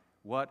me.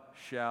 What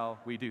shall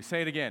we do?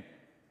 Say it again.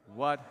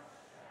 What shall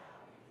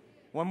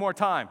we do? One more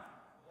time.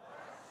 What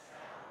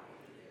shall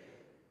we do?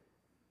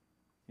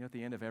 You know, at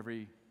the end of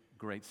every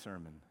great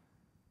sermon,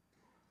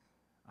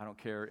 I don't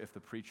care if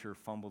the preacher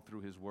fumbled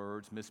through his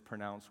words,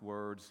 mispronounced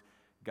words,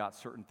 got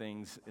certain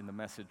things in the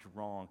message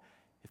wrong.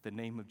 If the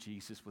name of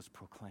Jesus was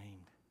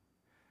proclaimed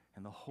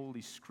and the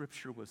Holy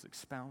Scripture was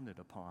expounded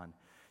upon,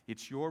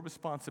 it's your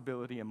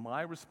responsibility and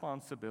my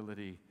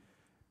responsibility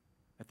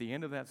at the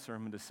end of that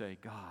sermon to say,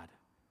 God,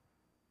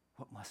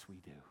 what must we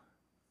do?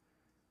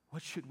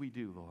 What should we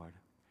do, Lord?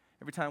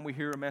 Every time we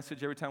hear a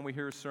message, every time we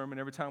hear a sermon,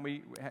 every time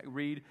we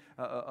read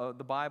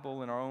the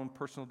Bible in our own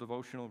personal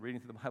devotional,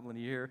 reading through the Bible in a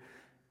year,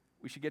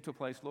 we should get to a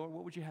place, Lord,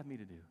 what would you have me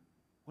to do?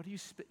 What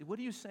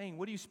are you saying?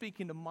 What are you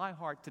speaking to my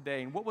heart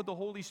today? And what would the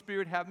Holy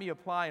Spirit have me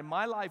apply in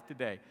my life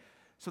today?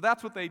 So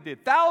that's what they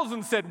did.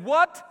 Thousands said,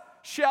 what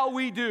shall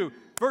we do?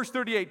 Verse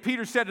 38,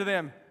 Peter said to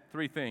them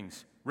 3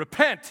 things.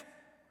 Repent,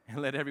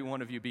 and let every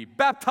one of you be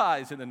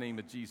baptized in the name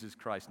of Jesus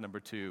Christ, number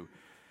 2.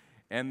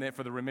 And then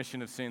for the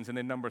remission of sins. And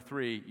then number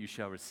 3, you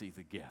shall receive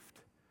the gift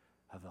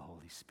of the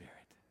Holy Spirit.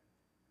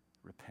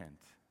 Repent.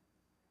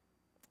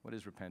 What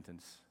is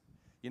repentance?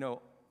 You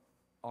know,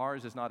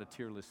 ours is not a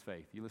tearless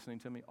faith. You listening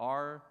to me?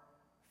 Our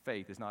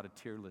faith is not a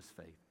tearless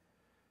faith.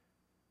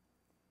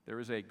 There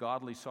is a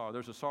godly sorrow.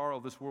 There's a sorrow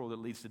of this world that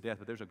leads to death,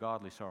 but there's a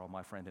godly sorrow,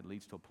 my friend, that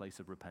leads to a place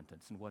of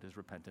repentance. And what is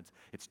repentance?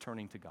 It's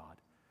turning to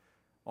God.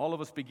 All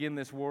of us begin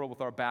this world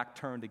with our back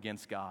turned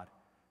against God.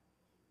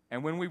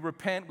 And when we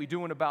repent, we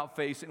do an about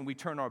face, and we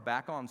turn our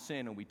back on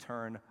sin, and we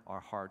turn our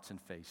hearts and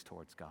face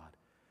towards God.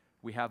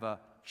 We have a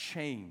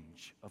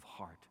change of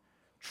heart.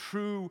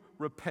 True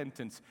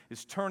repentance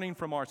is turning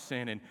from our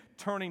sin and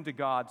turning to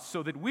God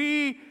so that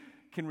we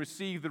can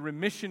receive the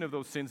remission of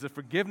those sins, the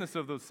forgiveness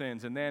of those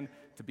sins, and then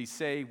to be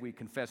saved, we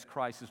confess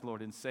Christ as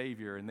Lord and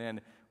Savior, and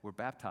then we're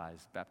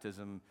baptized.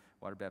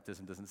 Water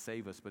baptism doesn't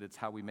save us, but it's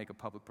how we make a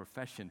public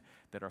profession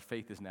that our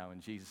faith is now in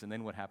Jesus. And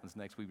then what happens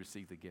next? We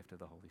receive the gift of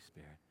the Holy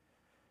Spirit.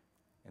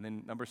 And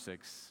then number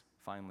 6,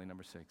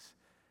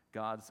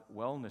 God's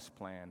wellness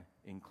plan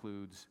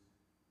includes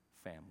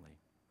family.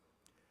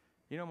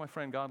 You know, my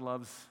friend, God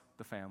loves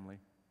the family.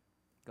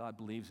 God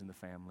believes in the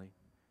family.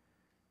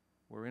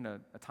 We're in a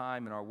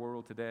time in our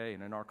world today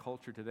and in our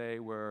culture today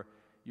where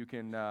you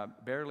can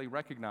barely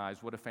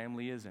recognize what a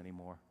family is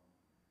anymore.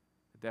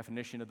 The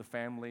definition of the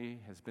family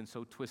has been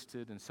so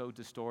twisted and so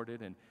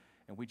distorted, and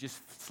we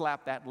just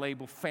slap that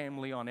label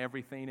family on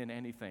everything and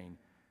anything.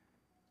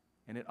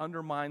 And it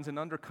undermines and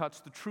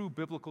undercuts the true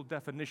biblical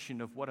definition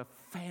of what a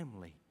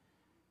family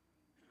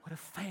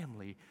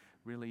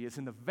really is,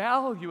 and the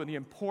value and the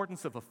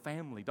importance of a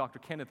family. Dr.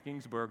 Kenneth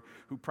Ginsburg,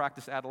 who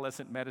practiced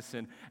adolescent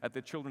medicine at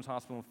the Children's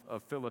Hospital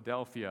of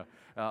Philadelphia,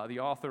 the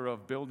author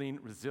of Building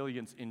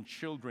Resilience in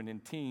Children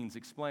and Teens,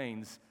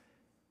 explains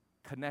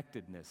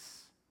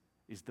connectedness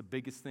is the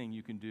biggest thing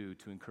you can do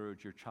to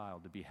encourage your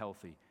child to be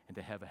healthy and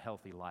to have a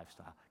healthy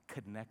lifestyle.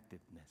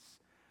 Connectedness.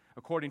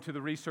 According to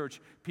the research,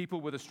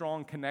 people with a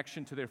strong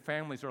connection to their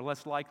families are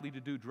less likely to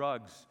do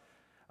drugs,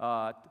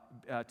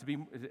 to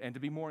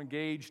be more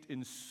engaged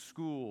in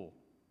school,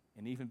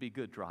 and even be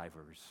good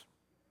drivers.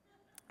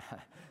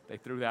 They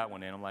threw that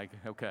one in. I'm like,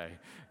 okay,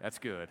 that's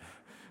good.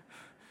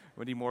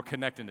 We need more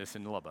connectedness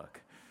in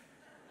Lubbock.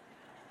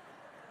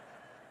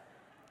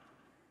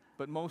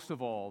 But most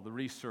of all, the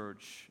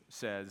research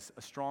says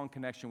a strong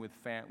connection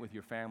with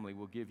your family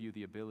will give you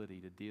the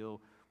ability to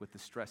deal with the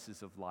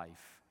stresses of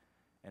life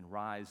and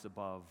rise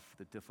above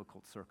the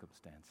difficult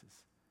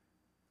circumstances.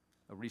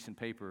 A recent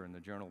paper in the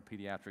journal of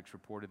Pediatrics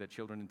reported that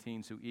children and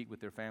teens who eat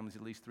with their families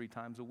at least 3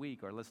 times a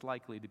week are less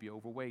likely to be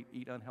overweight,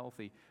 eat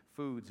unhealthy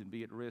foods, and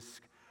be at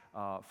risk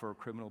for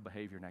criminal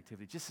behavior and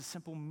activity. Just a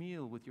simple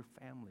meal with your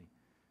family.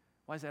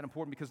 Why is that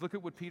important? Because look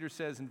at what Peter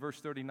says in verse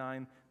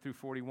 39 through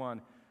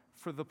 41.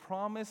 For the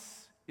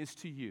promise is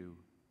to you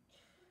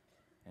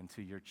and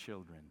to your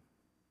children,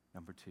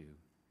 number 2.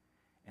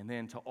 And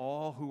then to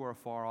all who are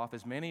far off,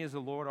 as many as the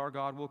Lord our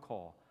God will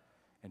call.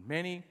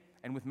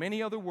 And with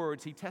many other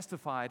words, he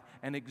testified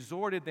and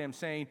exhorted them,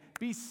 saying,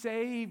 be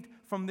saved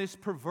from this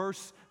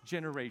perverse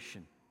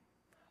generation.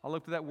 I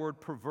looked at that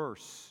word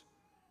perverse.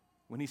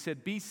 When he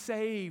said, be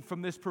saved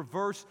from this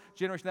perverse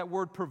generation, that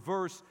word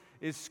perverse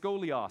is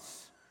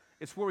scolios.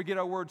 It's where we get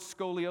our word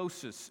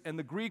scoliosis. And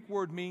the Greek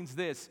word means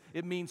this.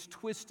 It means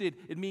twisted.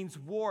 It means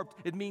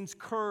warped. It means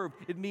curved.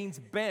 It means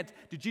bent.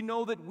 Did you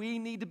know that we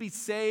need to be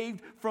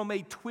saved from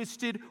a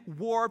twisted,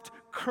 warped,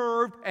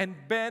 curved, and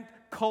bent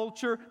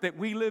culture that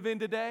we live in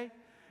today?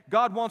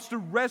 God wants to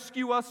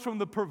rescue us from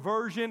the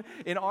perversion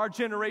in our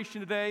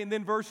generation today. And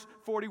then verse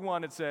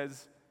 41, it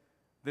says,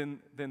 then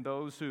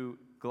those who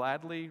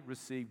gladly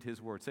received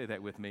his word. Say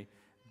that with me.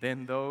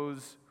 Then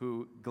those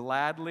who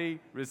gladly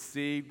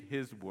received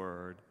his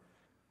word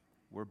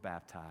were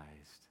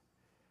baptized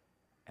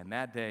And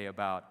that day,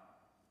 about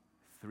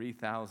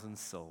 3,000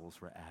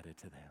 souls were added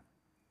to them.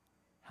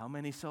 How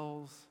many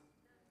souls?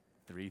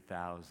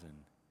 3,000.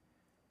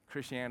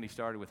 Christianity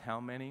started with how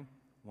many?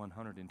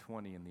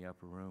 120 in the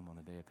upper room on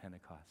the day of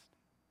Pentecost.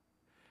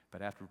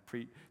 But after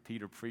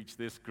Peter preached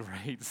this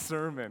great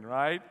sermon,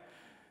 right?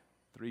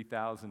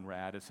 3,000 were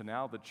added. So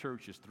now the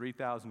church is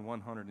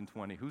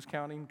 3,120. Who's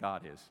counting?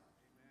 God is.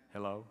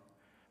 Hello?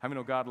 How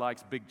many know God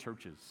likes big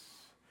churches?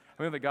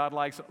 How many know that God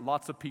likes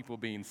lots of people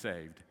being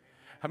saved?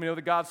 How many know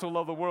that God so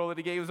loved the world that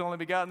He gave His only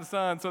begotten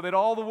Son so that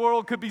all the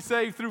world could be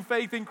saved through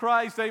faith in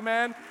Christ?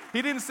 Amen?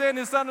 He didn't send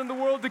His Son in the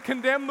world to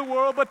condemn the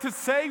world, but to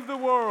save the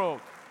world.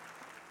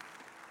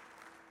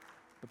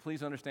 But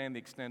please understand the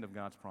extent of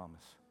God's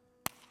promise.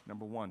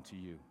 Number one, to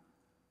you.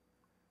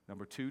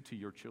 Number two, to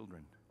your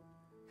children,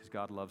 because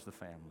God loves the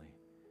family.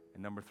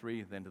 And number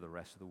three, then to the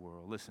rest of the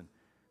world. Listen,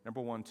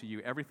 number one, to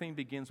you. Everything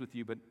begins with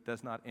you, but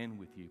does not end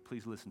with you.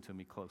 Please listen to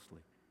me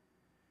closely.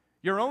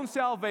 Your own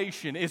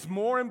salvation is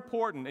more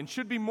important and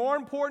should be more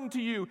important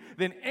to you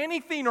than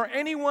anything or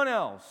anyone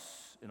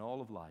else in all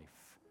of life.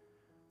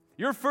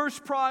 Your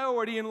first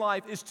priority in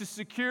life is to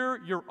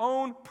secure your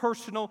own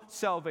personal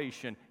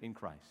salvation in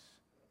Christ.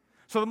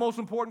 So the most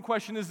important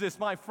question is this,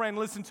 my friend,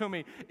 listen to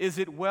me. Is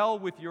it well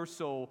with your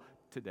soul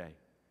today?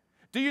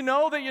 Do you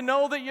know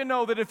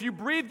that if you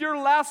breathe your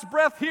last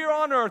breath here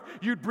on earth,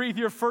 you'd breathe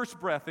your first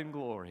breath in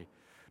glory?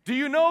 Do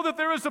you know that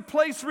there is a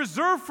place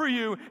reserved for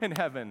you in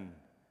heaven,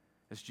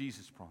 as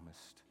Jesus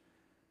promised?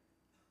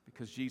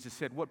 Because Jesus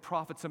said, what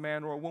profits a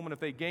man or a woman if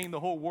they gain the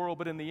whole world,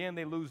 but in the end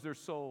they lose their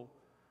soul?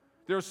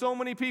 There are so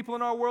many people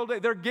in our world,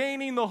 they're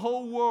gaining the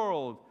whole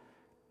world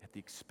at the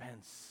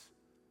expense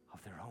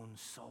of their own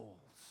souls.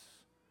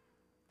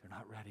 They're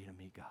not ready to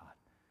meet God.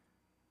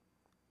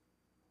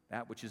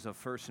 That which is of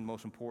first and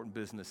most important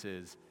business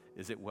is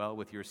it well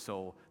with your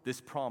soul?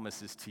 This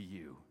promise is to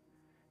you.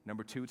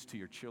 Number two, it's to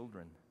your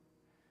children.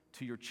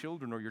 To your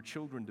children or your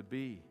children to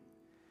be.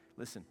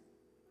 Listen,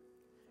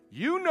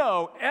 you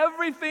know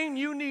everything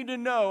you need to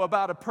know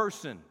about a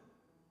person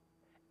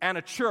and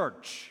a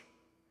church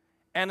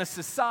and a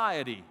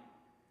society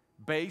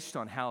based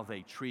on how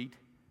they treat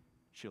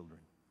children.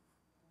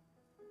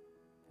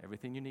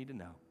 Everything you need to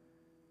know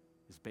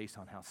is based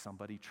on how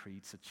somebody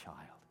treats a child.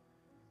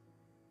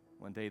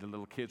 One day the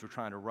little kids were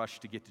trying to rush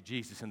to get to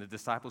Jesus and the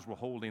disciples were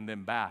holding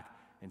them back.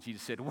 And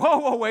Jesus said,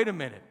 whoa, wait a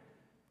minute.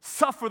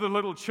 Suffer the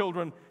little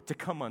children to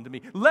come unto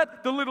me.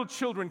 Let the little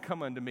children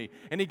come unto me.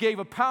 And He gave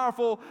a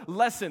powerful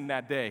lesson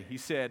that day. He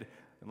said,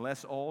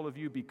 unless all of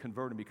you be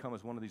converted and become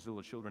as one of these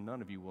little children,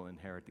 none of you will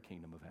inherit the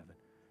kingdom of heaven.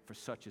 For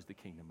such is the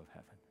kingdom of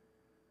heaven.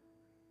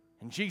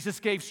 And Jesus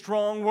gave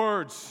strong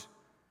words.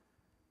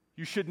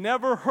 You should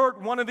never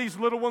hurt one of these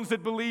little ones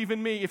that believe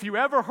in me. If you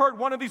ever hurt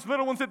one of these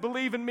little ones that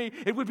believe in me,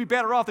 it would be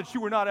better off that you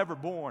were not ever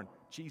born.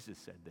 Jesus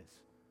said this.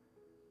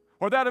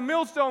 Or that a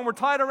millstone were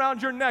tied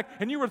around your neck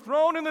and you were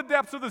thrown in the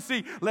depths of the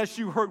sea, lest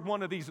you hurt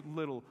one of these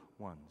little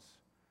ones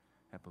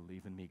that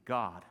believe in me.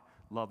 God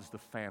loves the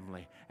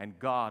family, and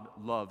God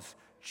loves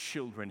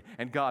children,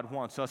 and God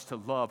wants us to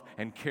love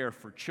and care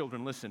for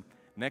children. Listen,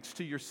 next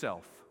to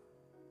yourself,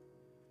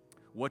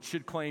 what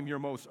should claim your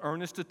most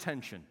earnest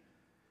attention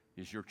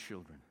is your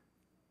children.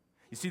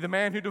 You see, the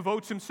man who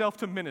devotes himself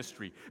to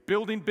ministry,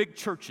 building big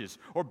churches,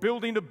 or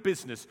building a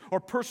business, or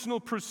personal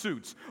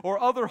pursuits,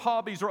 or other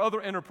hobbies or other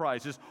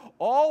enterprises,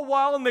 all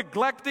while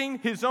neglecting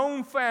his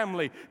own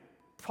family.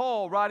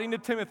 Paul, writing to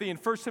Timothy in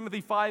 1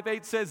 Timothy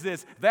 5:8 says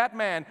this, that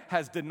man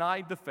has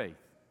denied the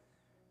faith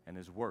and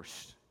is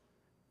worse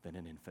than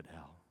an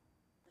infidel.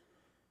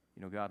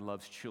 You know, God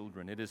loves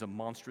children. It is a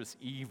monstrous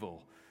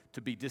evil to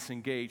be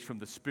disengaged from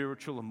the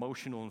spiritual,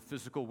 emotional, and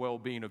physical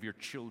well-being of your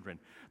children.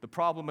 The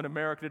problem in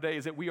America today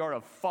is that we are a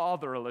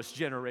fatherless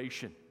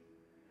generation.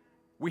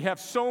 We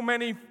have so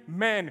many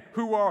men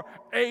who are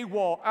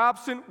AWOL,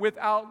 absent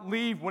without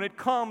leave, when it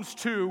comes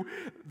to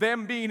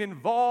them being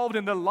involved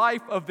in the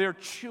life of their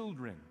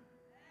children.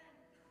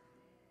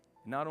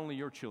 Not only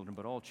your children,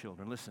 but all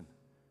children. Listen,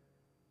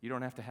 you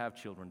don't have to have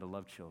children to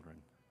love children.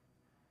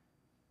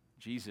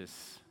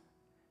 Jesus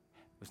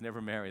was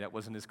never married. That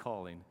wasn't His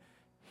calling.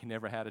 He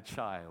never had a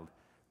child,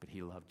 but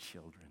He loved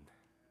children.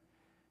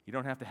 You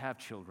don't have to have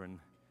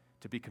children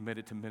to be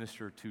committed to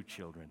minister to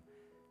children.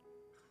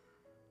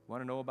 You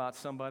want to know about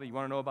somebody? You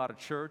want to know about a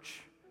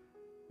church?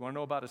 You want to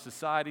know about a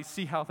society?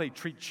 See how they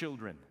treat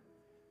children.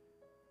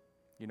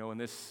 You know, in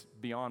this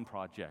Beyond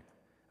project,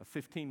 a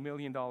 $15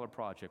 million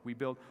project, we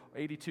built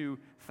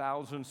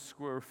 82,000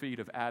 square feet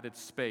of added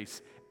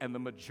space, and the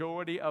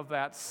majority of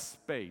that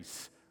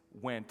space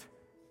went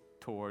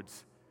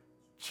towards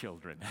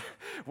children.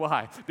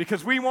 Why?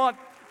 Because we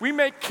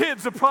make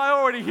kids a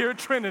priority here at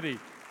Trinity.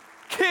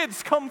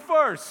 Kids come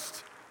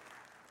first.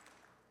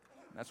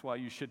 That's why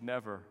you should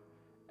never,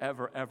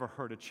 ever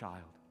hurt a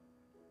child.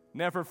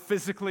 Never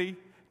physically,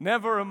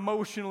 never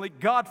emotionally,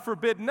 God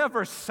forbid,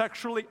 never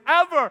sexually,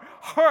 ever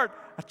hurt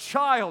a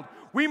child.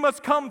 We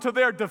must come to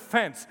their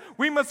defense.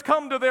 We must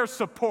come to their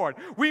support.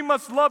 We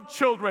must love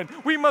children.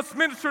 We must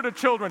minister to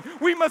children.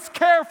 We must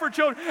care for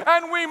children.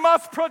 And we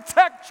must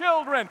protect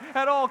children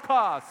at all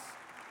costs.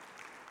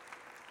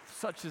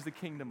 such is the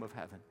kingdom of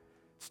heaven.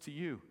 It's to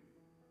you,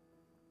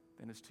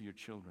 then it's to your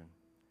children.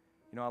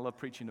 You know, I love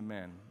preaching to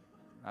men.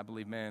 I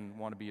believe men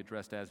want to be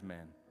addressed as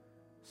men.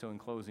 So in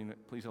closing,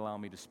 please allow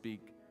me to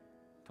speak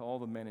to all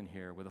the men in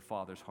here with a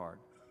father's heart.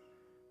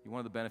 One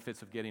of the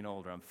benefits of getting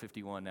older, I'm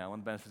 51 now, one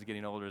of the benefits of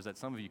getting older is that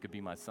some of you could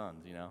be my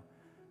sons, you know.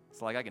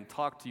 It's like I can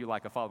talk to you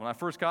like a father. When I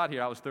first got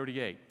here, I was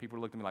 38. People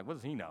looked at me like, what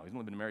does he know? He's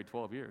only been married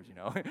 12 years, you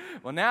know.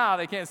 Well, now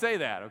they can't say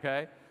that,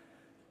 okay?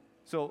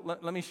 So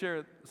let me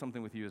share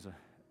something with you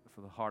for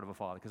the heart of a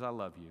father, because I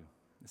love you.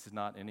 This is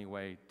not in any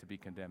way to be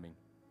condemning.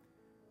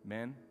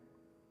 Men,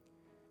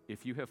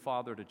 if you have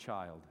fathered a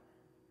child,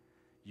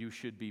 you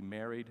should be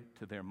married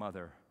to their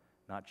mother,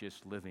 not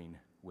just living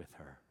with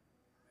her.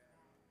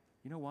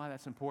 You know why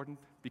that's important?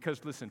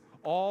 Because, listen,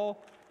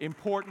 all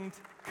important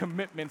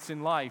commitments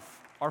in life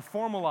are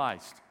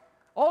formalized.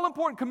 All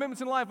important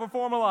commitments in life are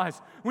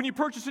formalized. When you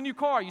purchase a new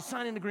car, you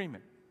sign an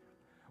agreement.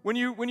 When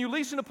you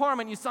lease an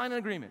apartment, you sign an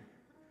agreement.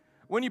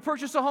 When you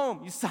purchase a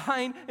home, you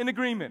sign an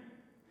agreement.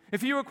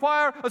 If you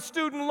acquire a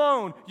student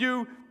loan,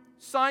 you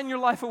sign your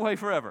life away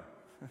forever.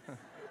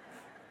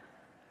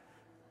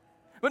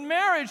 But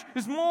marriage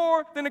is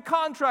more than a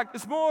contract.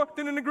 It's more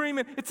than an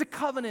agreement. It's a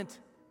covenant.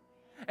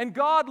 And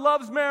God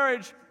loves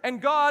marriage,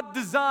 and God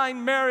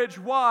designed marriage.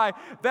 Why?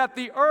 That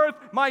the earth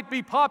might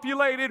be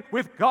populated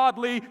with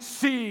godly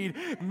seed.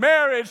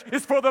 Marriage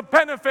is for the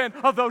benefit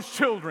of those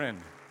children.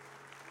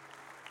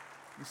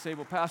 You say,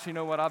 well, Pastor, you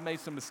know what? I've made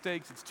some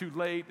mistakes. It's too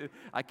late.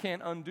 I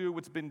can't undo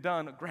what's been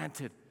done.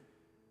 Granted.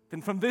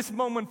 Then from this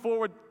moment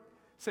forward,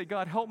 say,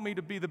 God, help me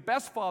to be the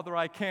best father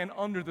I can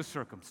under the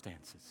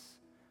circumstances.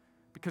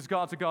 Because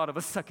God's a God of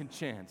a second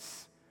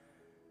chance.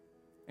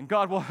 And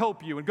God will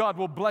help you, and God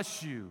will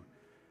bless you.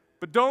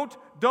 But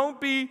don't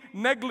be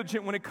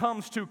negligent when it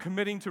comes to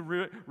committing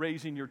to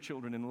raising your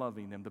children and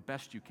loving them the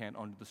best you can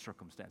under the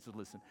circumstances.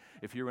 Listen,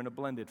 if you're in a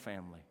blended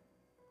family,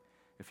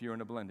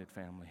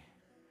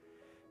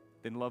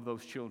 then love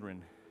those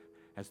children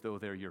as though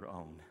they're your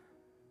own.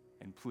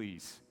 And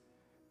please,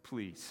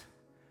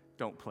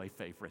 don't play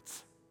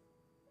favorites.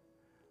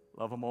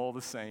 Love them all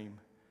the same.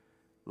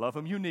 Love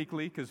them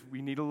uniquely, because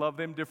we need to love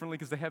them differently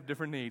because they have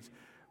different needs.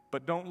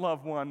 But don't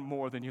love one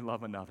more than you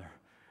love another.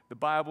 The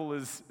Bible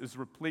is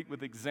replete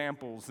with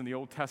examples in the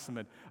Old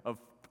Testament of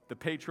the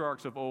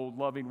patriarchs of old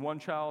loving one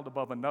child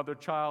above another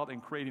child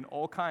and creating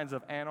all kinds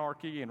of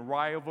anarchy and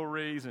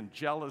rivalries and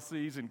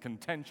jealousies and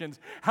contentions.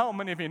 How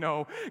many of you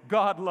know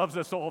God loves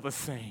us all the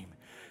same?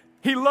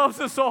 He loves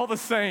us all the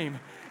same.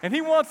 And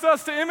He wants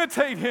us to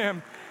imitate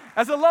Him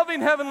as a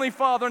loving Heavenly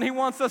Father, and He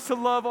wants us to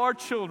love our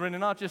children, and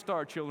not just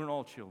our children,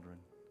 all children.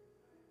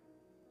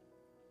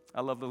 I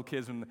love little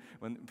kids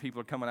when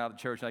people are coming out of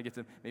church and I get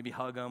to maybe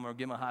hug them or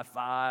give them a high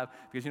five,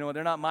 because you know what,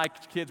 they're not my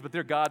kids, but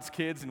they're God's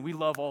kids, and we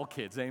love all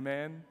kids,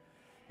 amen?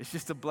 It's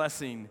just a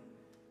blessing,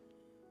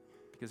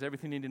 because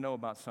everything you need to know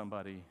about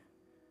somebody,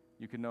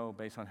 you can know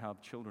based on how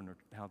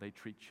they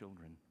treat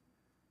children.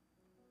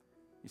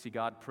 You see,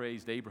 God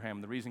praised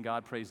Abraham. The reason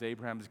God praised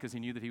Abraham is because He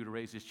knew that he would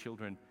raise his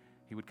children,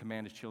 He would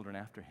command his children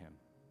after him.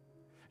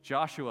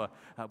 Joshua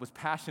was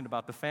passionate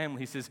about the family.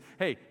 He says,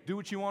 hey, do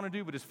what you want to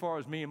do, but as far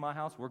as me and my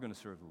house, we're going to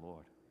serve the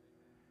Lord.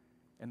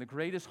 And the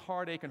greatest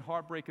heartache and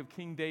heartbreak of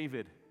King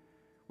David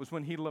was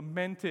when he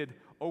lamented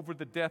over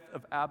the death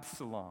of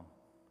Absalom.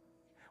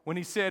 When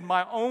he said,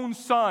 my own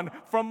son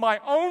from my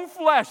own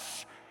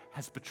flesh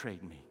has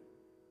betrayed me.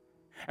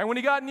 And when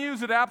he got news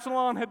that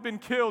Absalom had been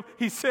killed,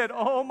 he said,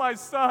 oh, my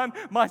son,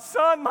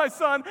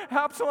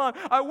 Absalom,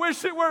 I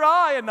wish it were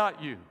I and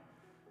not you.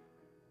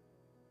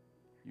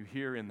 You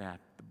hear in that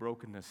the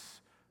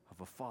brokenness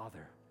of a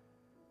father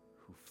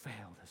who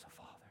failed as a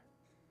father.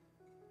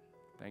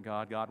 Thank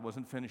God, God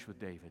wasn't finished with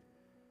David.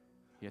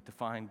 He had to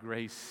find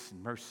grace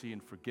and mercy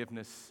and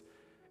forgiveness.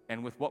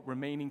 And with what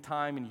remaining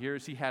time and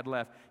years he had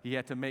left, he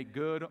had to make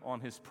good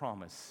on his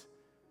promise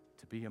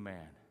to be a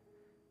man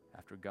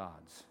after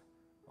God's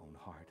own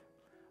heart.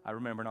 I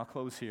remember, and I'll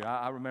close here,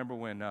 I remember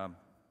when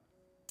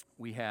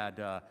we had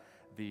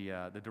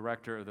the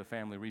director of the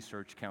Family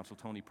Research Council,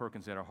 Tony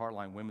Perkins, at our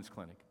Heartline Women's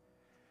Clinic.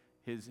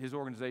 His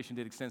organization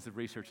did extensive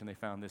research, and they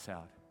found this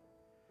out.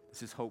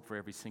 This is hope for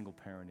every single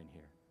parent in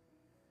here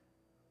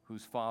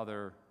whose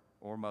father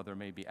or mother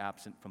may be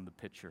absent from the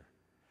picture.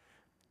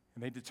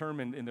 And they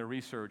determined in their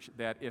research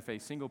that if a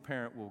single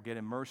parent will get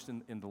immersed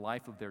in the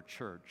life of their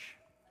church,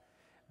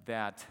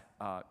 that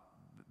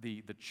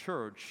the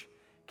church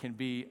can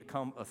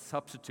become a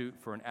substitute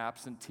for an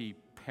absentee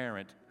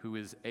parent who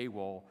is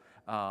AWOL,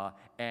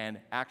 and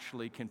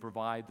actually can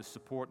provide the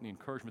support and the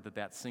encouragement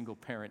that single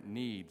parent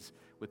needs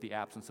with the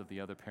absence of the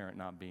other parent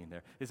not being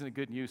there. Isn't it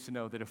good news to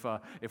know that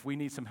if we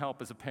need some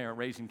help as a parent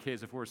raising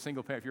kids, if you're a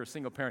single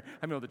parent,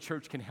 I know the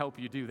church can help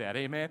you do that,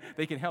 amen?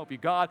 They can help you.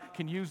 God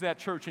can use that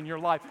church in your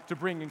life to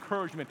bring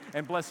encouragement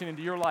and blessing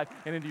into your life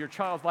and into your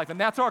child's life, and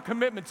that's our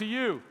commitment to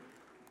you.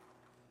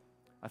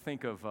 I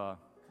think of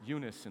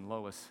Eunice and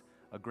Lois,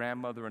 a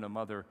grandmother and a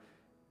mother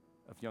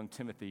of young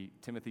Timothy.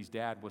 Timothy's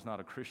dad was not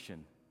a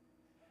Christian,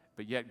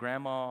 But yet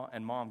grandma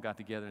and mom got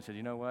together and said,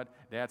 you know what?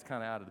 Dad's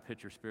kind of out of the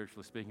picture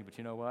spiritually speaking, but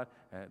you know what?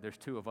 There's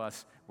two of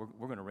us.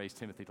 We're going to raise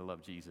Timothy to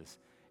love Jesus.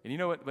 And you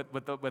know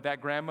what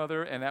that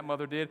grandmother and that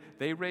mother did?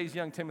 They raised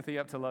young Timothy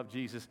up to love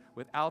Jesus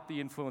without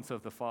the influence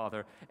of the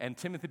father. And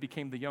Timothy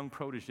became the young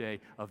protege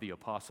of the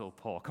Apostle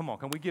Paul. Come on,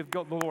 can we give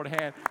the Lord a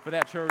hand for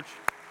that, church?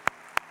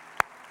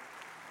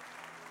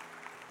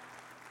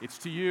 It's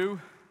to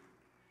you,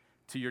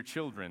 to your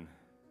children,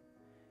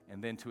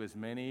 and then to as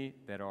many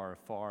that are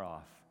far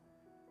off.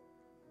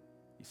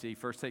 You see,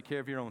 first take care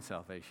of your own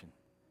salvation.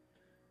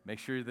 Make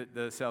sure that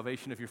the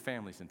salvation of your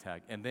family's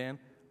intact. And then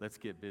let's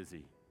get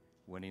busy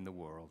winning the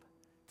world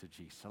to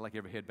Jesus. I'd like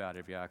every head bowed,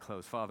 every eye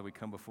closed. Father, we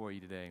come before you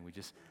today and we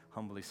just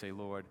humbly say,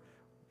 Lord,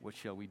 what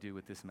shall we do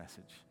with this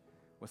message?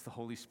 What's the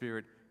Holy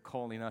Spirit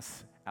calling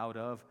us out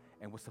of,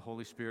 and what's the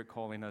Holy Spirit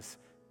calling us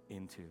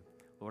into?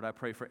 Lord, I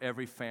pray for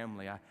every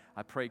family.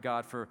 I pray,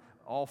 God, for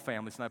all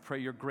families, and I pray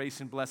your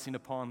grace and blessing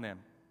upon them,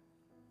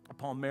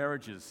 upon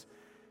marriages,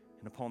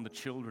 and upon the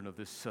children of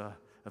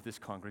this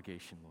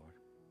congregation, Lord.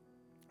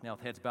 Now,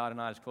 with heads bowed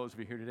and eyes closed, if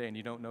you're here today and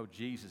you don't know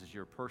Jesus as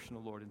your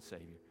personal Lord and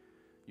Savior,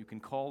 you can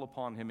call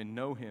upon him and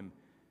know him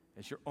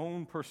as your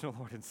own personal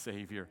Lord and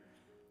Savior.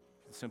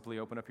 Simply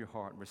open up your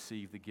heart and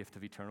receive the gift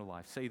of eternal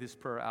life. Say this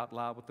prayer out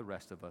loud with the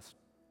rest of us.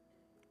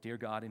 Dear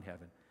God in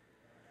heaven,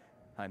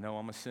 I know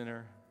I'm a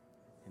sinner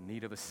in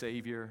need of a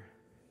Savior.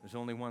 There's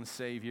only one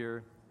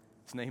Savior.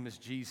 His name is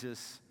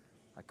Jesus.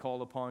 I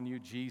call upon you,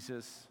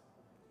 Jesus.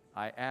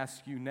 I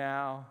ask you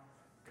now,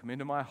 come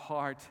into my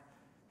heart,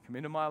 come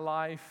into my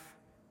life,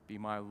 be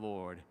my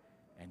Lord,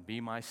 and be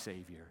my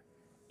Savior.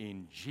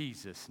 In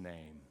Jesus'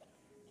 name,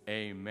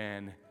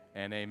 amen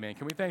and amen.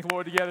 Can we thank the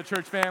Lord together,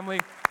 church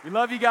family? We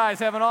love you guys.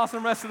 Have an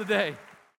awesome rest of the day.